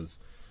group, because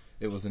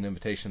it was an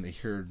invitation they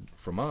heard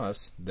from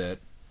us that,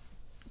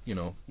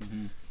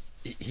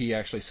 he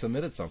actually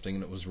submitted something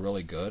and it was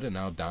really good, and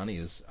now Donnie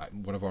is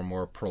one of our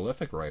more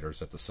prolific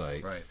writers at the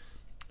site. Right.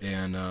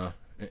 And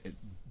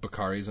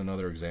Bakari is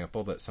another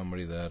example, that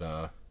somebody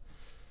that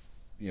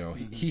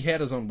he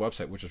had his own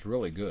website, which is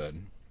really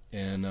good,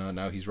 and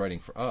now he's writing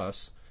for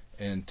us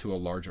and to a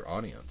larger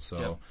audience.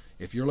 So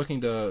if you're looking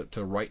to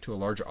write to a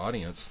larger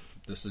audience,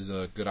 this is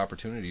a good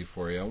opportunity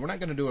for you. We're not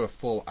going to do it a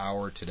full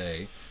hour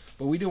today,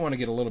 but we do want to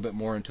get a little bit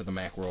more into the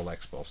Macworld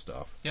Expo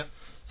stuff. Yep.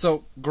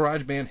 So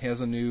GarageBand has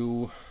a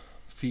new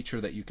feature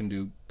that you can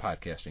do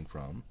podcasting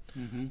from.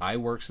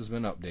 iWorks has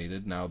been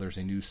updated. Now there's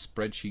a new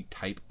spreadsheet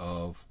type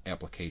of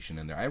application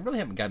in there. I really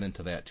haven't gotten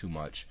into that too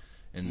much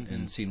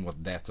and seen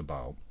what that's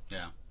about.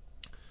 Yeah.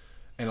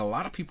 And a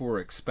lot of people were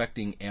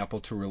expecting Apple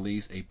to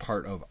release a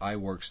part of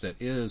iWorks that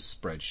is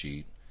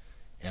spreadsheet.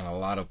 And a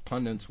lot of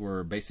pundits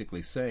were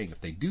basically saying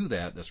if they do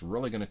that, that's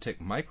really going to tick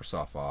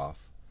Microsoft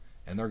off,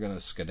 and they're going to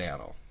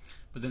skedaddle.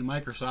 But then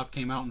Microsoft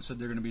came out and said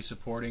they're going to be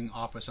supporting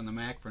Office on the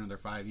Mac for another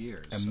 5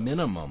 years. A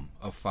minimum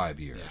of 5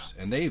 years.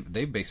 Yeah. And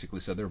they basically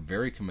said they're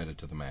very committed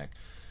to the Mac.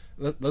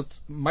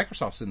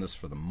 Microsoft's in this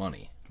for the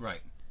money.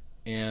 Right.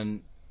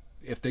 And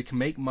if they can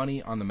make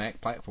money on the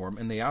Mac platform,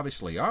 and they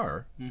obviously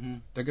are,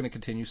 they're going to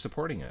continue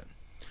supporting it.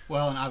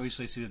 Well, and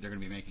obviously see that they're going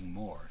to be making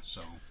more.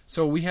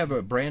 So we have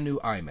a brand new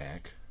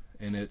iMac,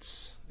 and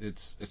it's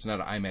not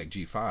an iMac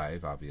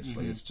G5,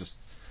 obviously. It's just...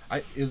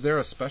 is there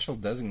a special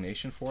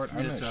designation for it?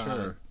 I'm not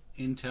sure.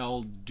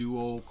 Intel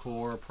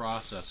dual-core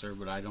processor,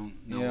 but I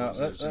don't know. Yeah,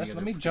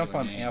 let me jump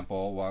on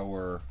Apple while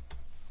we're...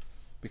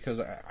 Because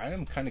I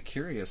am kind of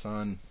curious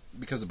on...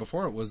 Because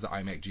before it was the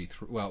iMac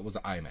G3... Well, it was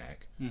the iMac.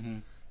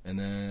 And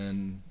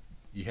then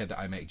you had the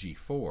iMac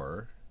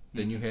G4.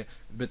 Then you had...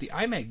 But the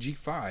iMac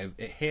G5,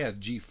 it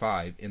had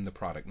G5 in the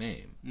product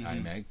name.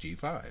 iMac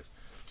G5.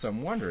 So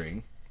I'm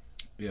wondering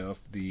if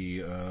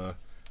the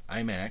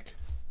iMac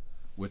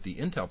with the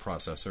Intel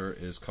processor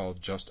is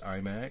called just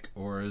iMac,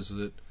 or is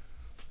it...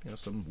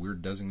 some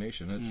weird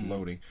designation. It's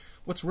loading.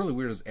 What's really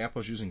weird is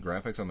Apple's using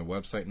graphics on the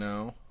website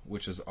now,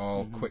 which is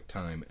all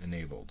QuickTime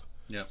enabled.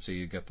 Yep. So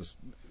you get this.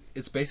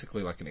 It's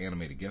basically like an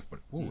animated GIF, but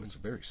it's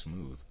very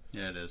smooth.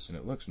 Yeah, it is. And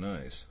it looks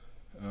nice.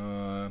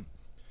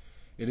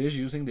 It is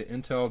using the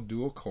Intel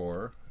dual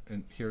core.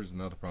 And here's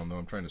another problem, though.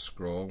 I'm trying to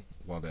scroll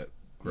while that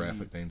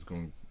graphic thing's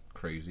going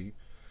crazy.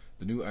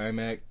 The new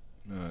iMac,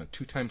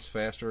 2 times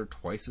faster,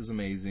 twice as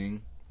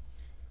amazing.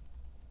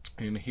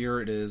 And here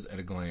it is at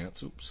a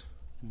glance. Oops.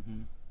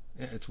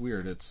 Yeah, it's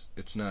weird. It's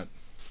not.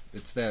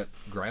 It's that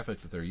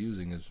graphic that they're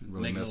using is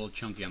really making it a little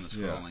chunky on the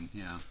scrolling.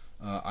 Yeah.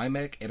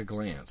 iMac at a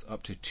glance,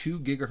 up to 2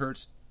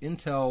 gigahertz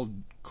Intel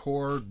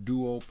Core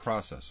Dual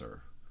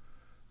processor.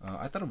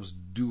 I thought it was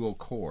dual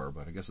core,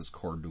 but I guess it's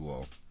core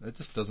dual. It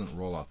just doesn't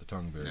roll off the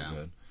tongue very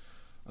good.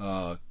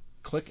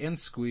 Click and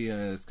squeeze.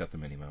 It's got the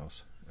Minnie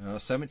Mouse.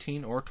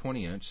 17 or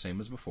 20 inch, same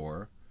as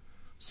before.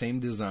 Same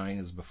design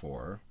as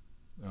before.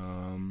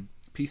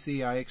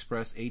 PCI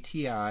Express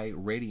ATI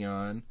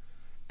Radeon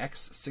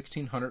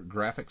X1600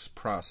 graphics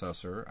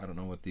processor. I don't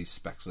know what the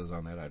specs is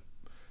on that. I'd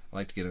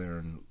like to get in there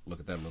and look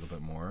at that a little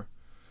bit more.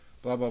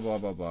 Blah, blah, blah,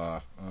 blah,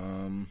 blah.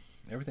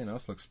 Everything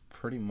else looks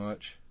pretty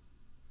much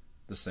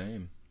the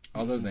same,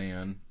 other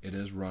than it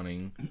is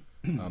running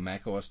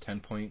Mac OS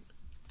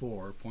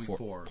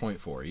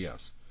 10.4,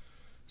 yes.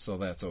 So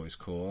that's always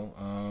cool.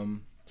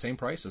 Same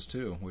prices,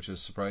 too, which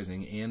is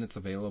surprising, and it's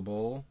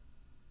available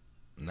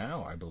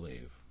now, I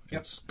believe.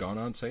 Yep. It's gone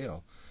on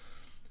sale.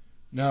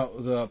 Now,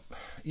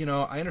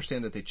 I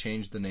understand that they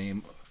changed the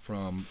name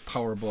from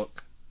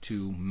PowerBook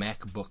to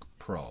MacBook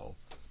Pro.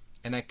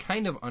 And I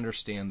kind of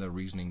understand the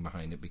reasoning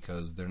behind it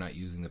because they're not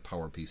using the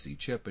PowerPC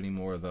chip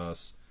anymore,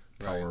 thus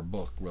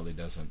PowerBook really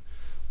doesn't.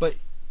 But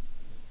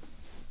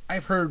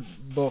I've heard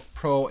both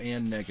pro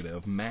and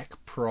negative.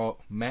 MacBook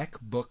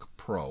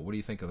Pro. What do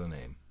you think of the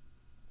name?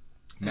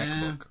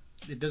 MacBook.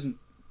 It doesn't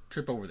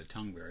trip over the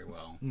tongue very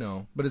well.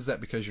 No, but is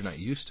that because you're not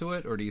used to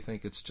it, or do you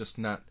think it's just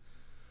not...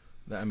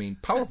 I mean,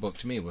 PowerBook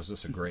to me was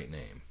just a great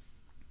name.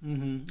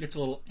 It's a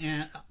little...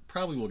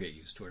 probably we'll get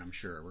used to it, I'm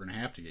sure. We're going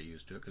to have to get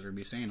used to it because we're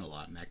going to be saying a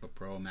lot. MacBook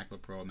Pro,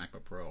 MacBook Pro,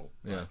 MacBook Pro.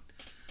 Yeah.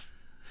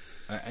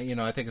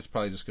 I think it's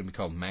probably just going to be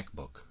called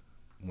MacBook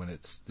when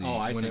it's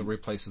it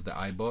replaces the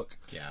iBook.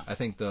 Yeah. I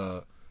think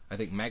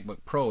MacBook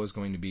Pro is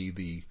going to be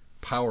the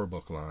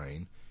PowerBook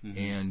line,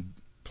 and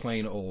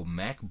plain old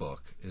MacBook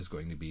is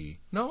going to be...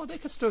 No, they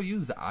could still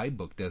use the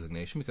iBook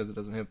designation because it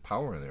doesn't have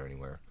power in there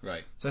anywhere.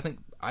 Right. So I think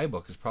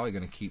iBook is probably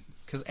going to keep...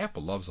 Because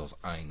Apple loves those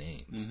I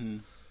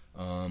names.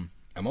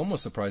 I'm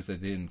almost surprised they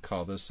didn't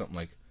call this something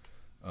like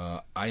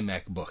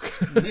iMac Book.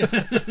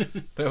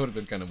 That would have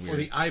been kind of weird. Or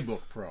the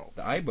iBook Pro.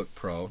 The iBook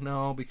Pro.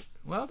 No,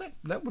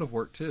 that would have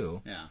worked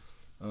too. Yeah.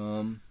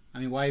 I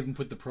mean, why even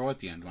put the Pro at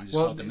the end? Why just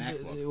call it the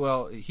MacBook?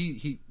 Well,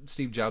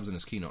 Steve Jobs in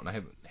his keynote, and I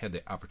haven't had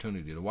the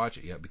opportunity to watch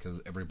it yet because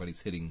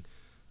everybody's hitting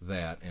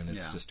that, and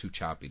it's just too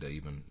choppy to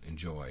even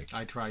enjoy.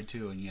 I tried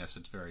to, and yes,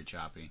 it's very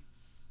choppy.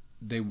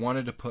 They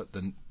wanted to put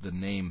the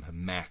name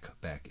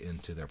Mac back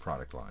into their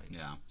product line.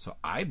 Yeah. So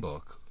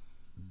iBook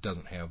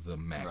doesn't have the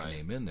Mac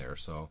name in there,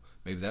 so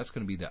maybe that's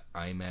going to be the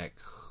iMac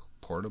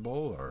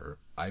Portable or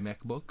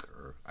iMac Book,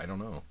 or I don't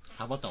know.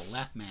 How about the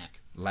Lap Mac?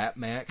 Lap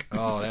Mac?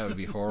 Oh, that would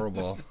be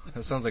horrible.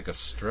 That sounds like a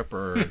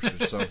stripper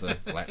or something.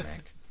 Lap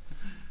Mac.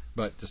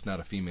 But just not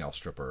a female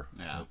stripper.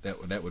 Yeah.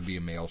 That would be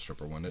a male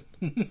stripper, wouldn't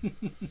it?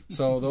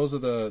 So those are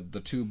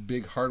the two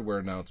big hardware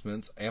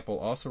announcements. Apple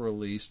also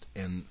released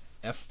an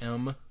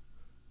FM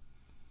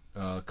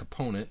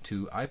component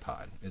to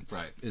iPod.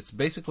 It's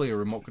basically a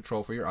remote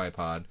control for your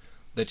iPod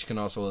that you can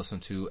also listen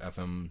to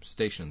FM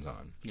stations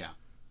on. Yeah.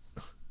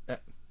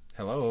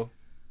 Hello,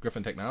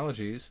 Griffin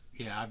Technologies.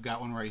 Yeah, I've got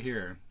one right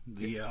here.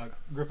 The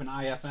Griffin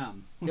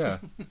IFM. Yeah.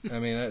 I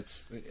mean, and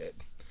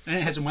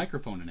it has a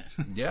microphone in it.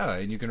 Yeah,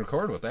 and you can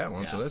record with that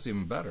one, so that's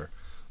even better.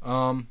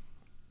 Have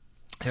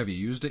you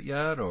used it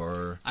yet,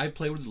 or? I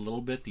played with it a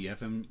little bit. The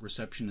FM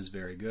reception is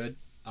very good.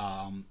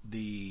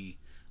 The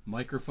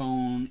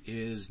microphone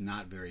is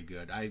not very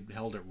good. I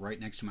held it right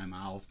next to my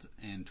mouth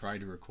and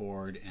tried to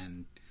record,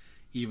 and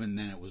even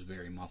then it was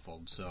very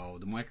muffled. So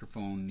the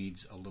microphone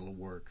needs a little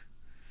work,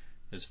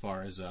 as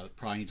far as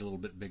probably needs a little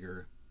bit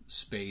bigger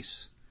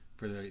space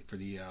for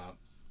the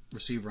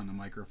receiver on the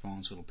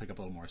microphone, so it'll pick up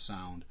a little more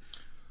sound.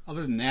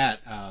 Other than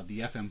that, the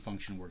FM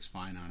function works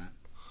fine on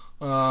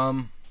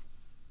it.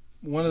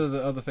 One of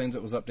the other things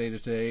that was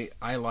updated today,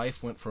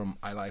 iLife went from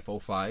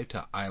iLife 05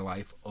 to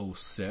iLife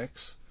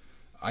 06.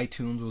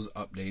 iTunes was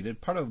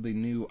updated. Part of the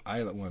new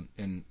iLife one,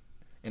 and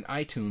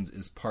iTunes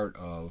is part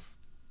of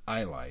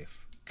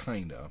iLife,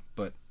 kinda,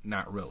 but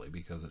not really,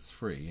 because it's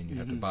free and you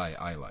have to buy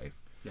iLife.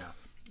 Yeah.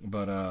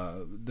 But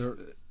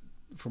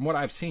from what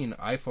I've seen,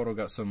 iPhoto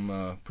got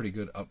some pretty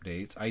good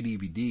updates.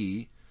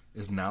 iDVD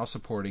is now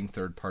supporting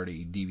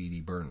third-party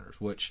DVD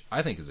burners, which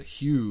I think is a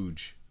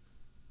huge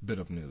bit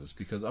of news,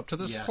 because up to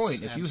this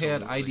point, if you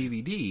had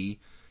iDVD,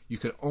 you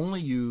could only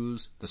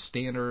use the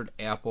standard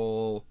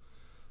Apple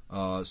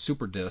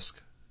Super Disc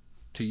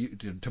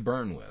to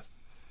burn with.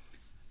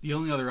 The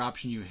only other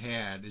option you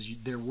had is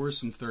there were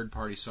some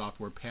third-party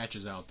software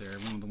patches out there.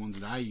 One of the ones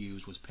that I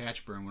used was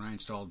PatchBurn when I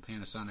installed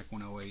Panasonic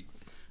 108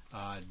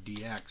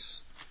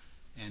 DX.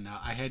 And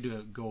I had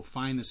to go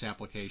find this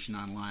application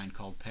online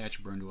called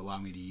PatchBurn to allow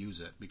me to use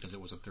it, because it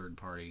was a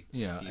third-party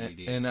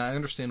DVD. And I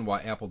understand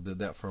why Apple did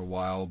that for a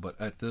while, but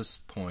at this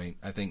point,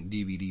 I think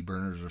DVD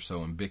burners are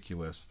so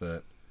ubiquitous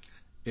that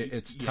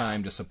it's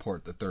time to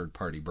support the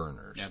third-party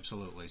burners.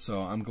 Absolutely.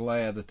 So I'm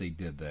glad that they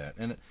did that.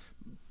 And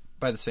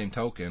by the same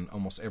token,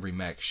 almost every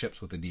Mac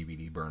ships with a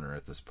DVD burner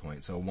at this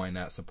point, so why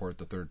not support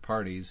the third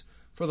parties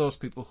for those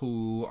people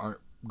who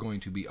aren't going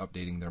to be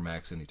updating their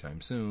Macs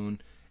anytime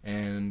soon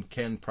and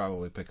can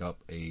probably pick up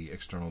a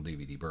external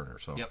DVD burner.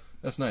 So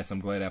that's nice. I'm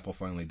glad Apple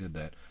finally did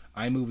that.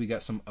 iMovie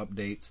got some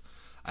updates.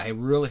 I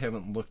really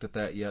haven't looked at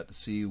that yet to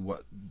see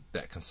what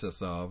that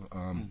consists of.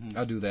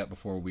 I'll do that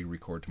before we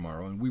record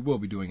tomorrow, and we will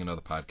be doing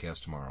another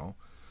podcast tomorrow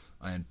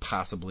and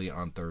possibly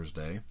on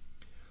Thursday.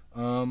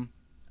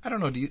 I don't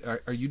know.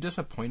 Are you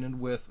disappointed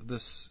with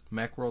this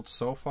Macworld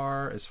so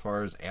far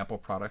as Apple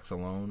products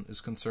alone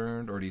is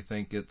concerned, or do you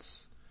think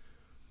it's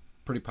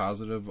pretty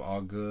positive,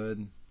 all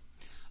good?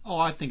 Oh,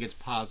 I think it's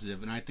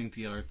positive, and I think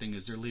the other thing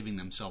is they're leaving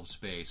themselves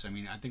space. I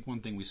mean, I think one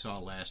thing we saw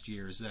last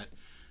year is that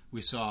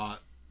we saw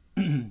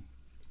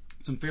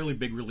some fairly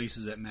big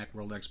releases at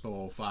Macworld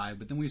Expo 05,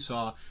 but then we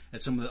saw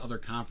at some of the other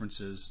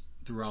conferences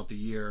throughout the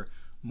year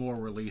more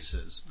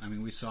releases. I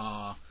mean, we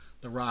saw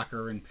the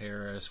Rocker in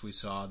Paris, we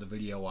saw the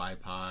video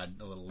iPod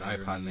a little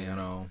later. iPod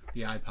Nano.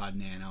 The iPod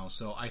Nano.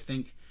 So I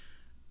think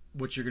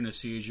what you're going to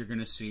see is you're going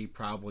to see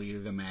probably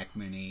either the Mac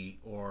Mini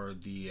or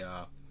the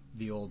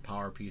old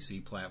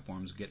PowerPC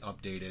platforms get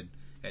updated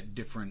at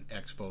different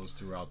expos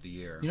throughout the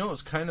year. You know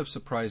what's kind of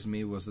surprised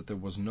me was that there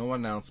was no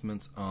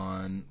announcements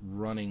on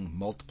running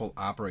multiple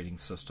operating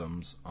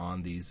systems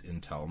on these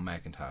Intel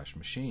Macintosh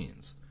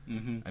machines.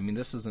 I mean,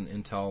 this is an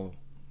Intel...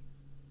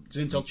 It's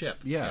an Intel chip.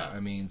 Yeah,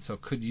 I mean, so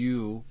could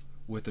you,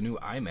 with the new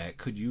iMac,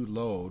 could you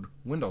load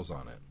Windows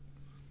on it?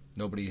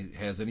 Nobody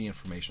has any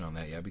information on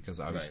that yet, because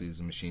obviously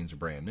these machines are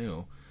brand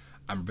new.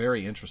 I'm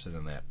very interested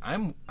in that.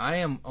 I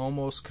am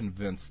almost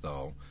convinced,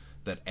 though,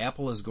 that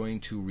Apple is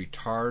going to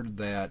retard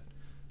that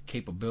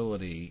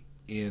capability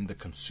in the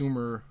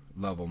consumer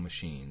level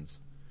machines,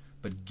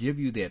 but give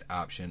you that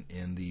option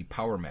in the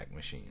Power Mac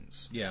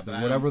machines. Yeah,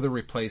 but whatever the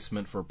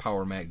replacement for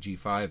Power Mac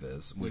G5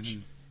 is, which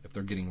if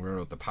they're getting rid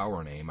of the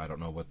Power name, I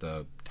don't know what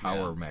the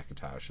Tower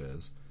Macintosh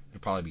is.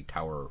 It'll probably be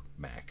Tower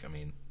Mac. I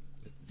mean,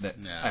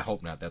 I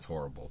hope not. That's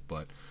horrible,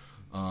 but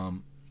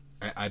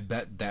I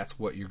bet that's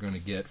what you're going to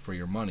get for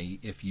your money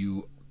if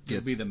you get...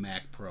 It'll be the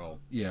Mac Pro.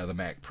 Yeah, the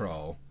Mac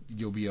Pro.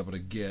 You'll be able to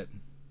get...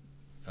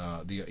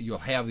 you'll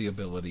have the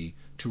ability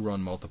to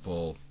run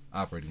multiple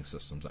operating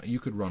systems. You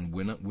could run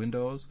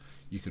Windows.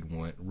 You could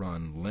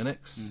run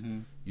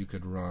Linux. You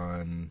could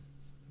run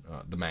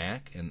the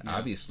Mac. And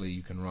obviously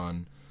you can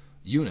run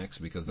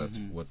Unix, because that's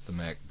what the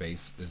Mac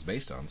base is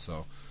based on.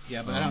 So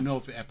yeah, but I don't know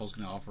if Apple's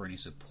going to offer any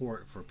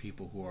support for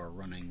people who are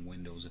running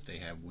Windows if they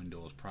have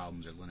Windows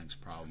problems or Linux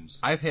problems.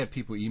 I've had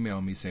people email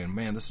me saying,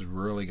 man, this has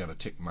really got to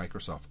tick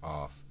Microsoft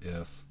off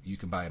if you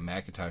can buy a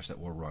Macintosh that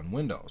will run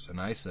Windows.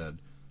 And I said,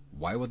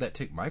 why would that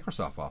tick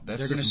Microsoft off? They're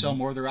going to sell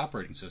more of their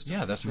operating system.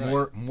 Yeah, that's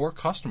more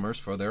customers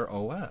for their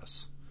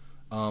OS.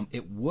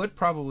 It would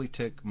probably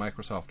tick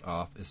Microsoft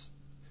off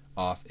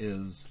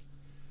is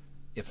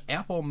if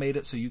Apple made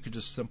it so you could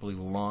just simply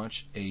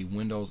launch a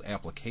Windows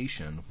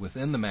application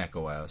within the Mac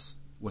OS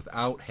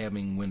without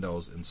having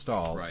Windows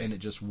installed, and it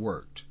just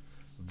worked.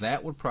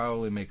 That would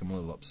probably make them a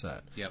little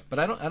upset. But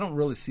I don't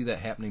really see that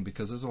happening,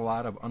 because there's a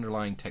lot of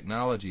underlying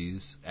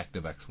technologies,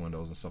 ActiveX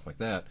Windows and stuff like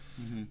that,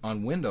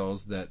 on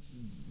Windows that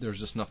there's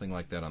just nothing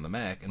like that on the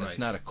Mac, and it's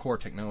not a core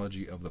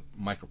technology of the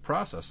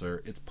microprocessor,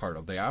 it's part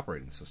of the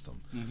operating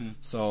system.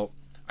 So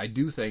I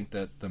do think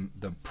that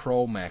the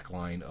Pro Mac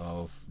line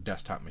of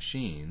desktop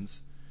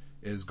machines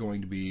is going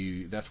to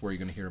be, that's where you're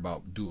going to hear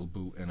about dual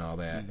boot and all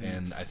that,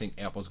 and I think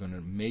Apple's going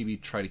to maybe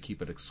try to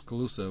keep it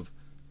exclusive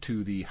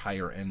to the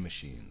higher end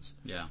machines.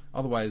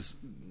 Otherwise,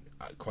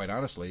 quite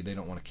honestly, they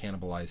don't want to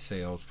cannibalize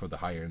sales for the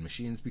higher end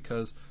machines,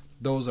 because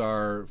those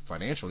are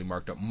financially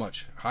marked up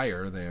much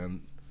higher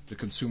than the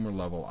consumer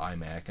level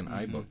iMac and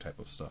iBook type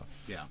of stuff.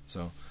 Yeah.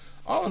 So,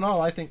 all in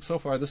all, I think so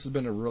far this has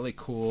been a really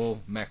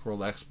cool Macworld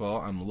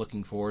Expo. I'm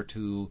looking forward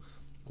to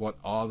what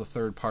all the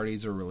third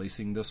parties are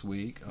releasing this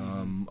week.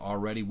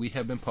 Already we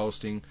have been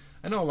posting.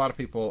 I know a lot of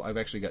people, I've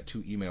actually got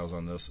 2 emails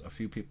on this. A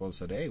few people have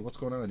said, hey, what's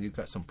going on? You've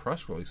got some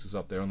press releases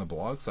up there on the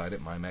blog site at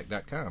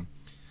mymac.com.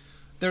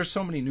 There's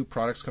so many new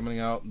products coming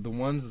out. The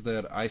ones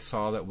that I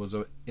saw that was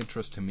of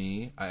interest to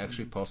me, I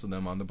actually posted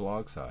them on the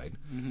blog side.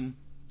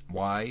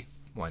 Why?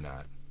 Why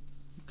not?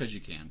 Because you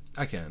can.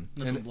 I can.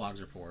 That's what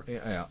blogs are for.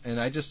 Yeah,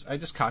 and I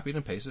just copied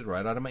and pasted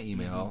right out of my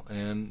email,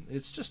 and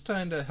it's just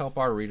trying to help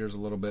our readers a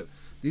little bit.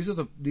 These are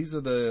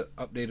the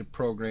updated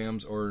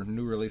programs or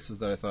new releases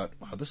that I thought,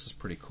 wow, this is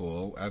pretty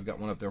cool. I've got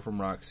one up there from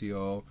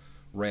Roxio,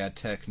 Rad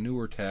Tech,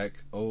 Newer Tech,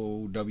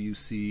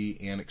 OWC,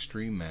 and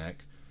Extreme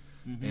Mac,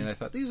 and I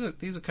thought these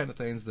are kind of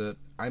things that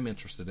I'm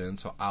interested in,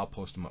 so I'll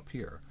post them up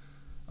here.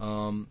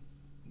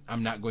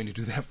 I'm not going to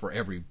do that for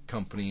every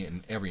company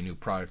and every new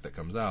product that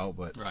comes out,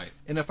 but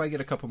and if I get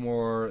a couple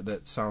more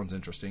that sounds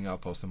interesting, I'll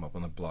post them up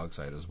on the blog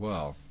site as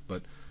well.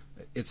 But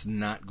it's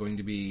not going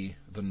to be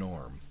the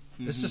norm.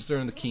 It's just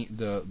during the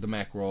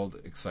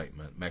Macworld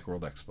excitement,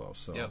 Macworld Expo.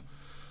 So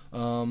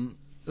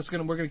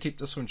we're gonna keep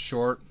this one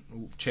short.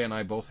 Chad and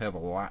I both have a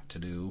lot to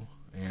do,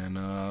 and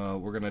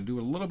we're gonna do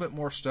a little bit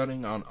more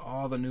studying on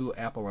all the new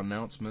Apple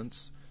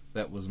announcements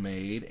that was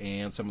made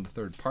and some of the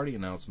third-party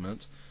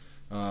announcements.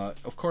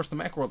 Of course, the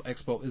Macworld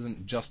Expo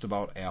isn't just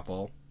about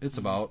Apple. It's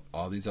about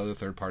all these other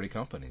third-party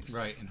companies.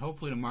 Right, and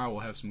hopefully tomorrow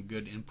we'll have some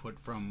good input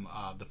from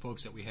the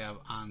folks that we have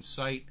on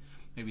site,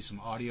 maybe some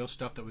audio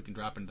stuff that we can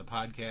drop into the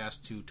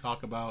podcast to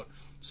talk about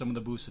some of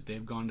the booths that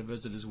they've gone to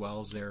visit as well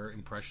as their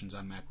impressions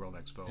on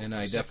Macworld Expo. And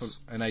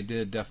I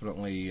did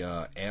definitely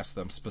ask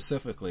them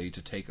specifically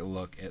to take a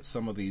look at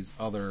some of these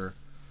other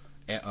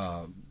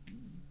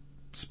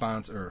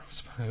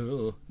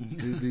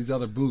these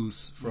other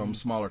booths from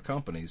smaller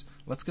companies.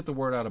 Let's get the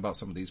word out about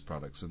some of these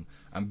products, and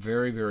I'm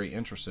very, very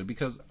interested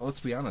because let's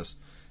be honest,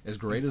 as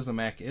great as the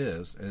Mac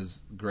is,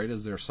 as great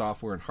as their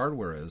software and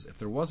hardware is, if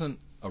there wasn't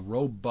a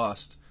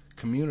robust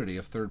community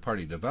of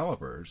third-party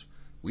developers,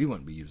 we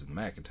wouldn't be using the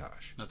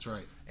Macintosh. That's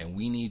right. And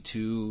we need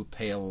to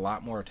pay a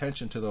lot more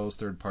attention to those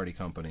third-party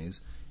companies,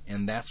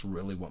 and that's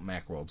really what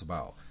Macworld's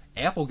about.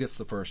 Apple gets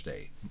the first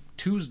day.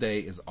 Tuesday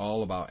is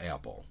all about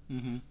Apple.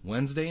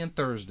 Wednesday and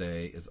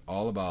Thursday is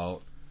all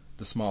about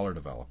the smaller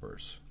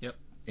developers.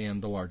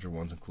 And the larger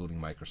ones,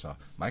 including Microsoft.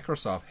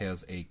 Microsoft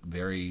has a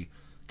very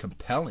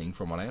compelling,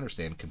 from what I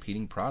understand,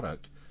 competing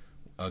product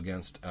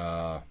against,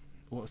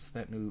 what's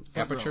that new?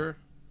 Aperture?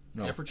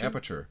 No,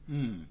 Aperture.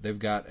 They've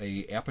got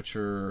a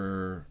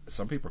Aperture,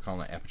 some people are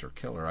calling it Aperture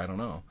Killer, I don't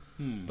know.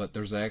 But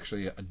there's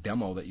actually a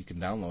demo that you can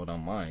download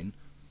online.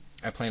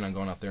 I plan on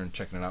going out there and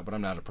checking it out, but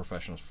I'm not a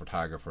professional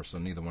photographer, so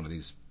neither one of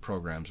these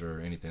programs are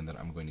anything that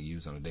I'm going to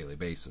use on a daily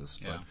basis.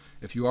 But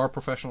if you are a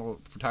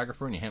professional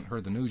photographer and you haven't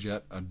heard the news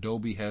yet,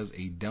 Adobe has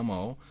a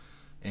demo,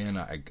 and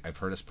I've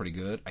heard it's pretty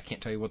good. I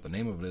can't tell you what the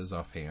name of it is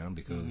offhand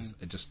because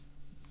it just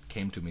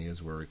came to me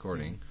as we're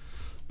recording.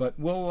 But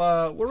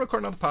we're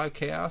recording on the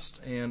podcast,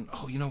 and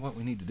you know what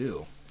we need to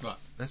do? What?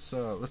 Let's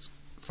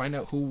find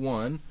out who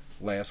won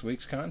last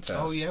week's contest.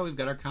 Oh yeah, we've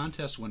got our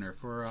contest winner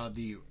for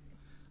the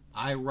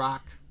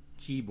iRock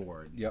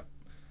keyboard. Yep.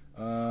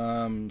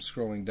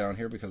 Scrolling down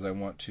here because I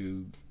want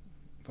to.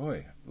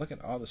 Boy, look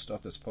at all the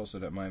stuff that's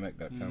posted at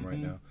mymac.com right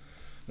now.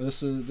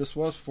 This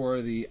was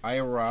for the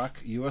iRock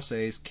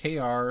USA's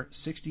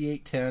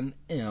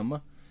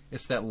KR-6810M.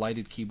 It's that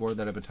lighted keyboard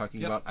that I've been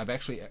talking about. I've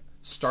actually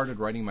started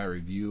writing my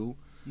review.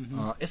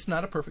 It's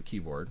not a perfect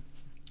keyboard,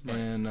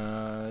 and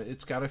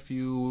it's got a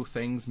few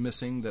things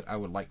missing that I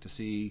would like to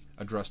see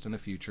addressed in the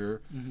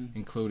future,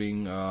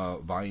 including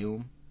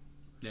volume.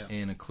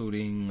 And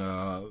including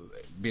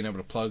being able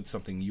to plug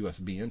something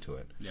USB into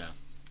it.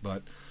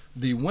 But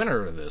the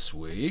winner this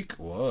week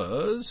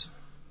was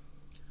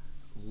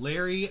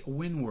Larry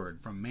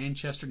Winward from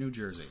Manchester, New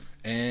Jersey.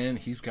 And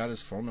he's got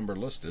his phone number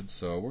listed,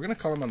 so we're going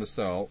to call him on the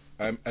cell.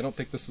 I don't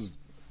think this is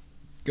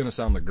going to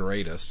sound the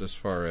greatest as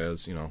far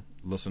as,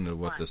 listen to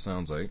what this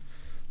sounds like.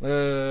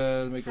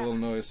 Make a little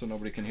noise so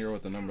nobody can hear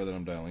what the number that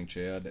I'm dialing,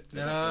 Chad.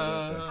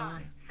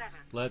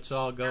 Let's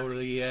all go to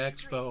the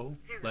expo.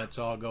 Let's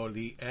all go to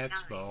the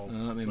expo.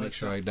 Let me make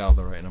sure I dialed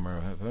the right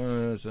number.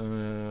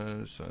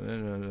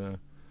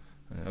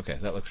 Okay,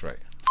 that looks right.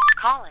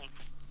 Calling.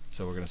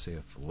 So we're going to see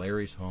if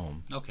Larry's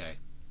home. Okay.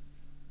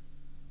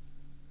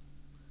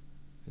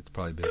 It's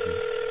probably busy.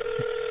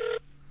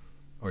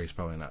 Or he's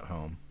probably not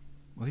home.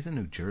 Well, he's in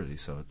New Jersey,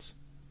 so it's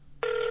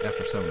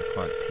after 7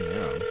 o'clock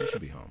p.m. He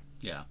should be home.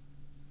 Yeah.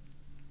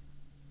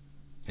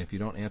 If you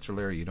don't answer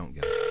Larry, you don't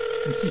get it.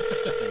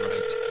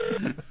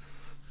 Right.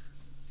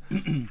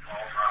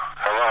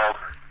 Hello.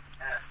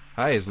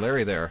 Hi, is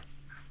Larry there?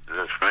 This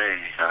is me.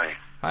 Hi.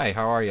 Hi,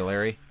 how are you,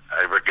 Larry?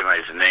 I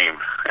recognize the name.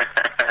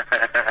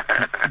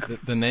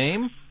 The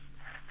name?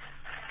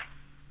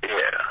 Yeah,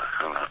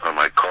 on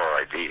my call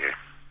ID.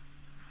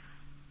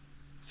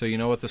 So you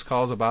know what this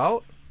call's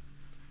about?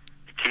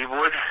 The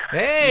keyboard?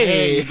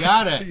 Hey, you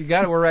got it. You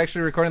got it. We're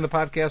actually recording the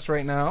podcast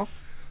right now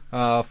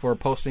for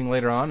posting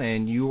later on,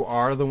 and you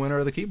are the winner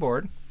of the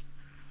keyboard.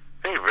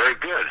 Hey, very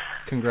good.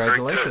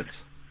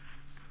 Congratulations.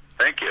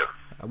 Very good. Thank you.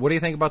 What do you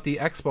think about the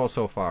expo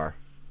so far?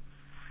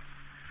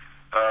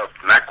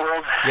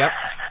 Macworld? Yep.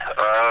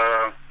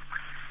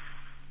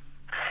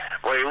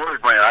 Well, you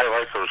ordered my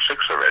iLife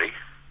 06 already.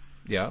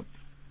 Yep.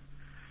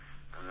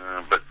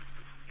 But,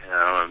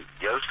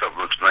 the other stuff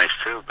looks nice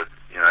too, but,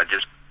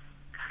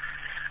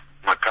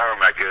 my Power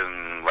Mac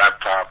and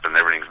laptop and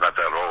everything's not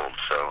that old,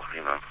 so,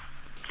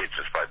 kids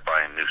just by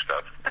buying new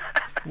stuff.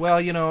 Well,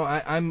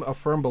 I'm a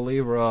firm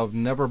believer of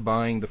never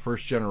buying the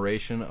first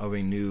generation of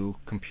a new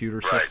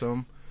computer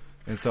system.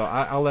 And so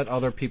I'll let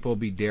other people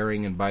be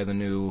daring and buy the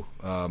new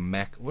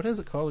Mac. What is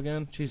it called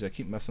again? Jeez, I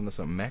keep messing this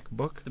up.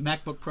 MacBook? The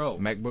MacBook Pro.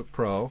 MacBook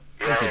Pro.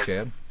 Yeah, Thank you,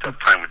 Chad. Tough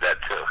time with that,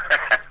 too.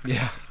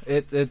 Yeah,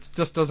 it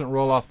just doesn't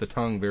roll off the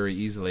tongue very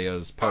easily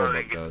as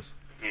PowerBook does.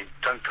 You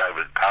tongue-tied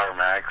with Power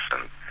Macs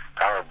and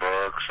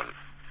PowerBooks and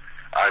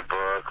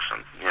iBooks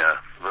and,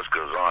 the list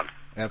goes on.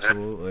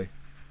 Absolutely.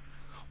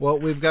 Well,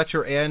 we've got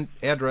your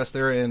address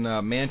there in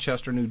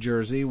Manchester, New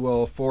Jersey.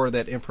 We'll forward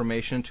that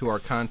information to our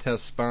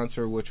contest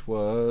sponsor, which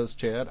was,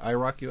 Chad,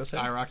 iRock USA?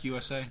 iRock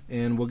USA.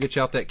 And we'll get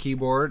you out that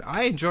keyboard.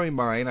 I enjoy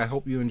mine. I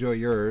hope you enjoy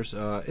yours.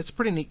 It's a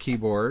pretty neat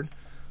keyboard.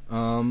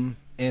 And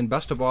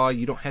best of all,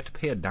 you don't have to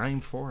pay a dime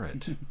for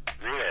it.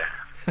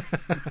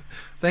 Yeah.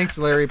 Thanks,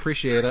 Larry.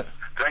 Appreciate it.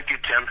 Thank you,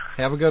 Tim.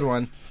 Have a good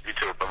one. You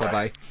too. Bye-bye.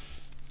 Bye-bye.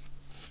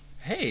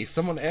 Hey,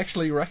 someone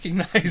actually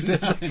recognized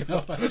it.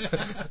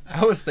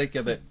 I was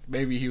thinking that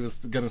maybe he was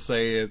going to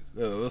say,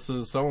 this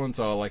is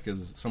so-and-so, like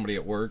is somebody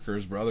at work or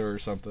his brother or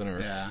something.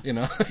 Or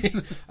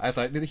I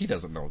thought, he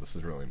doesn't know this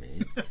is really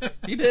me.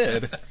 He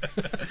did.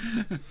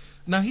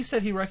 Now, he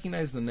said he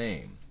recognized the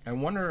name. I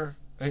wonder,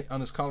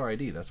 on his caller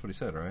ID, that's what he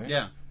said, right?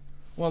 Yeah.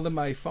 Well, then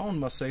my phone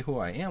must say who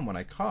I am when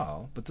I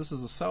call, but this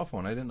is a cell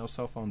phone. I didn't know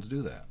cell phones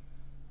do that.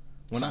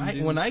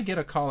 When I get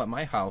a call at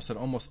my house, it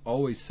almost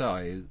always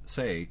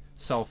say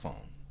cell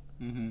phone.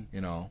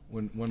 Mm-hmm.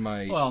 When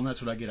my and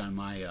that's what I get on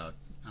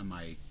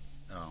my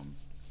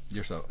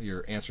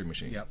your answering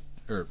machine. Yep.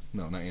 Or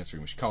no, not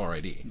answering machine. Caller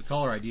ID. The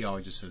caller ID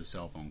always just says a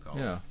cell phone call.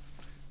 Yeah.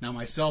 Now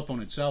my cell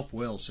phone itself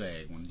will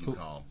say when you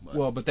call.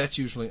 But that's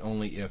usually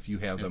only if you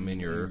have them in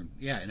your.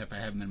 Yeah, and if I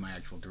have them in my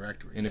actual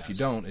directory. And if you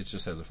don't, it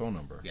just has a phone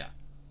number. Yeah.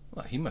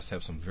 Well, he must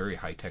have some very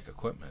high-tech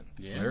equipment.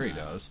 Yeah. Larry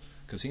does,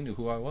 because he knew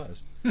who I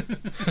was.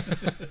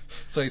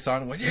 So he saw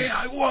it and went, "Yeah,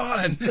 I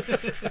won!"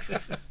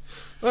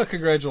 Well,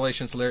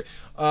 congratulations, Larry.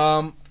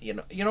 I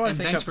think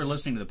thanks for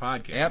listening to the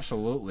podcast.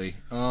 Absolutely.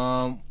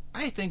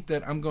 I think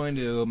that I'm going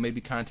to maybe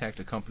contact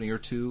a company or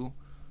two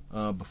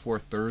before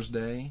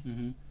Thursday.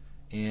 Mm-hmm.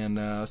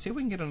 And see if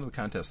we can get into the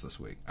contest this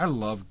week. I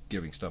love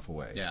giving stuff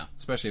away. Yeah.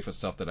 Especially if it's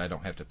stuff that I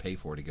don't have to pay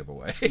for to give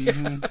away.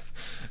 Mm-hmm.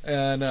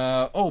 And,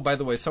 by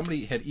the way,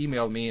 somebody had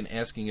emailed me and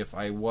asking if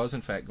I was, in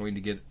fact, going to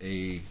get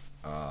a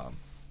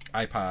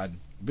iPod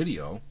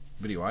video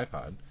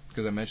iPod,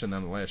 because I mentioned that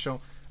on the last show.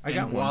 I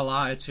got one.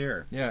 Voila, it's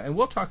here. Yeah, and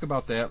we'll talk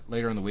about that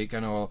later in the week. I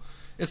know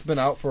it's been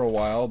out for a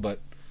while, but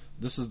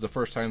this is the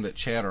first time that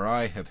Chad or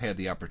I have had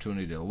the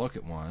opportunity to look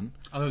at one.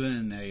 Other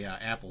than in a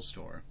Apple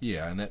store.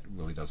 Yeah, and that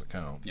really doesn't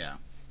count. Yeah.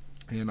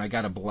 And I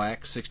got a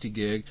black 60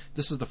 gig.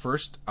 This is the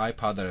first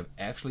iPod that I've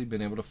actually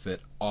been able to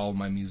fit all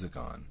my music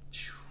on.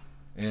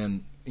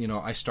 And,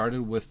 I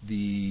started with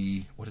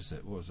the, what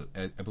was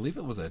it? I believe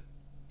it was a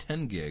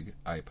 10 gig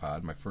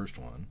iPod, my first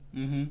one.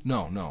 Mm-hmm.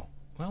 No.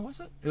 Well, was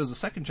it? It was the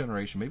second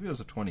generation. Maybe it was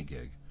a 20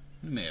 gig.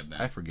 It may have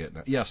been. I forget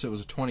now. Yes, it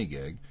was a 20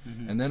 gig.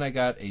 Mm-hmm. And then I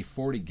got a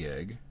 40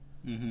 gig.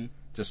 Mm-hmm.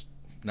 Just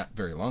not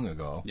very long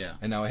ago. Yeah.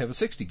 And now I have a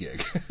 60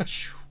 gig.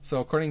 So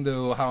according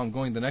to how I'm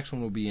going, the next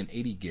one will be an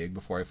 80 gig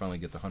before I finally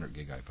get the 100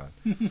 gig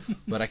iPod.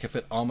 But I can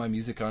fit all my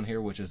music on here,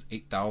 which is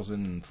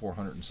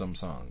 8,400 and some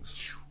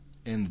songs.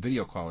 And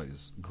video quality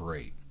is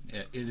great.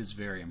 It is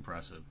very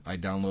impressive. I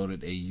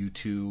downloaded a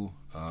U2.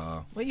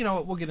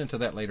 We'll get into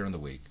that later in the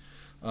week.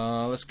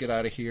 Let's get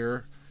out of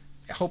here.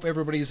 I hope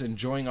everybody's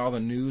enjoying all the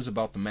news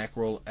about the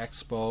Macworld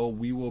Expo.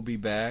 We will be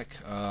back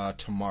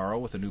tomorrow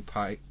with a new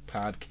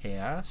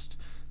podcast.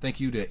 Thank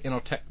you to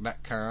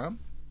Inotech.com.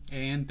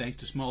 And thanks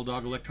to Small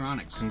Dog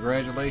Electronics.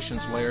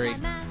 Congratulations, Larry.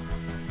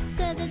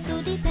 'Cause it's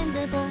so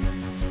dependable,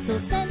 so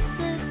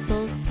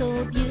sensible,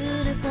 so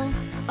beautiful.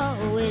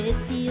 Oh,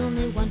 it's the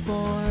only one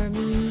for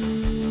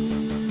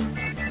me.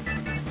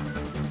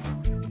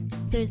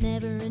 There's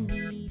never a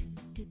need.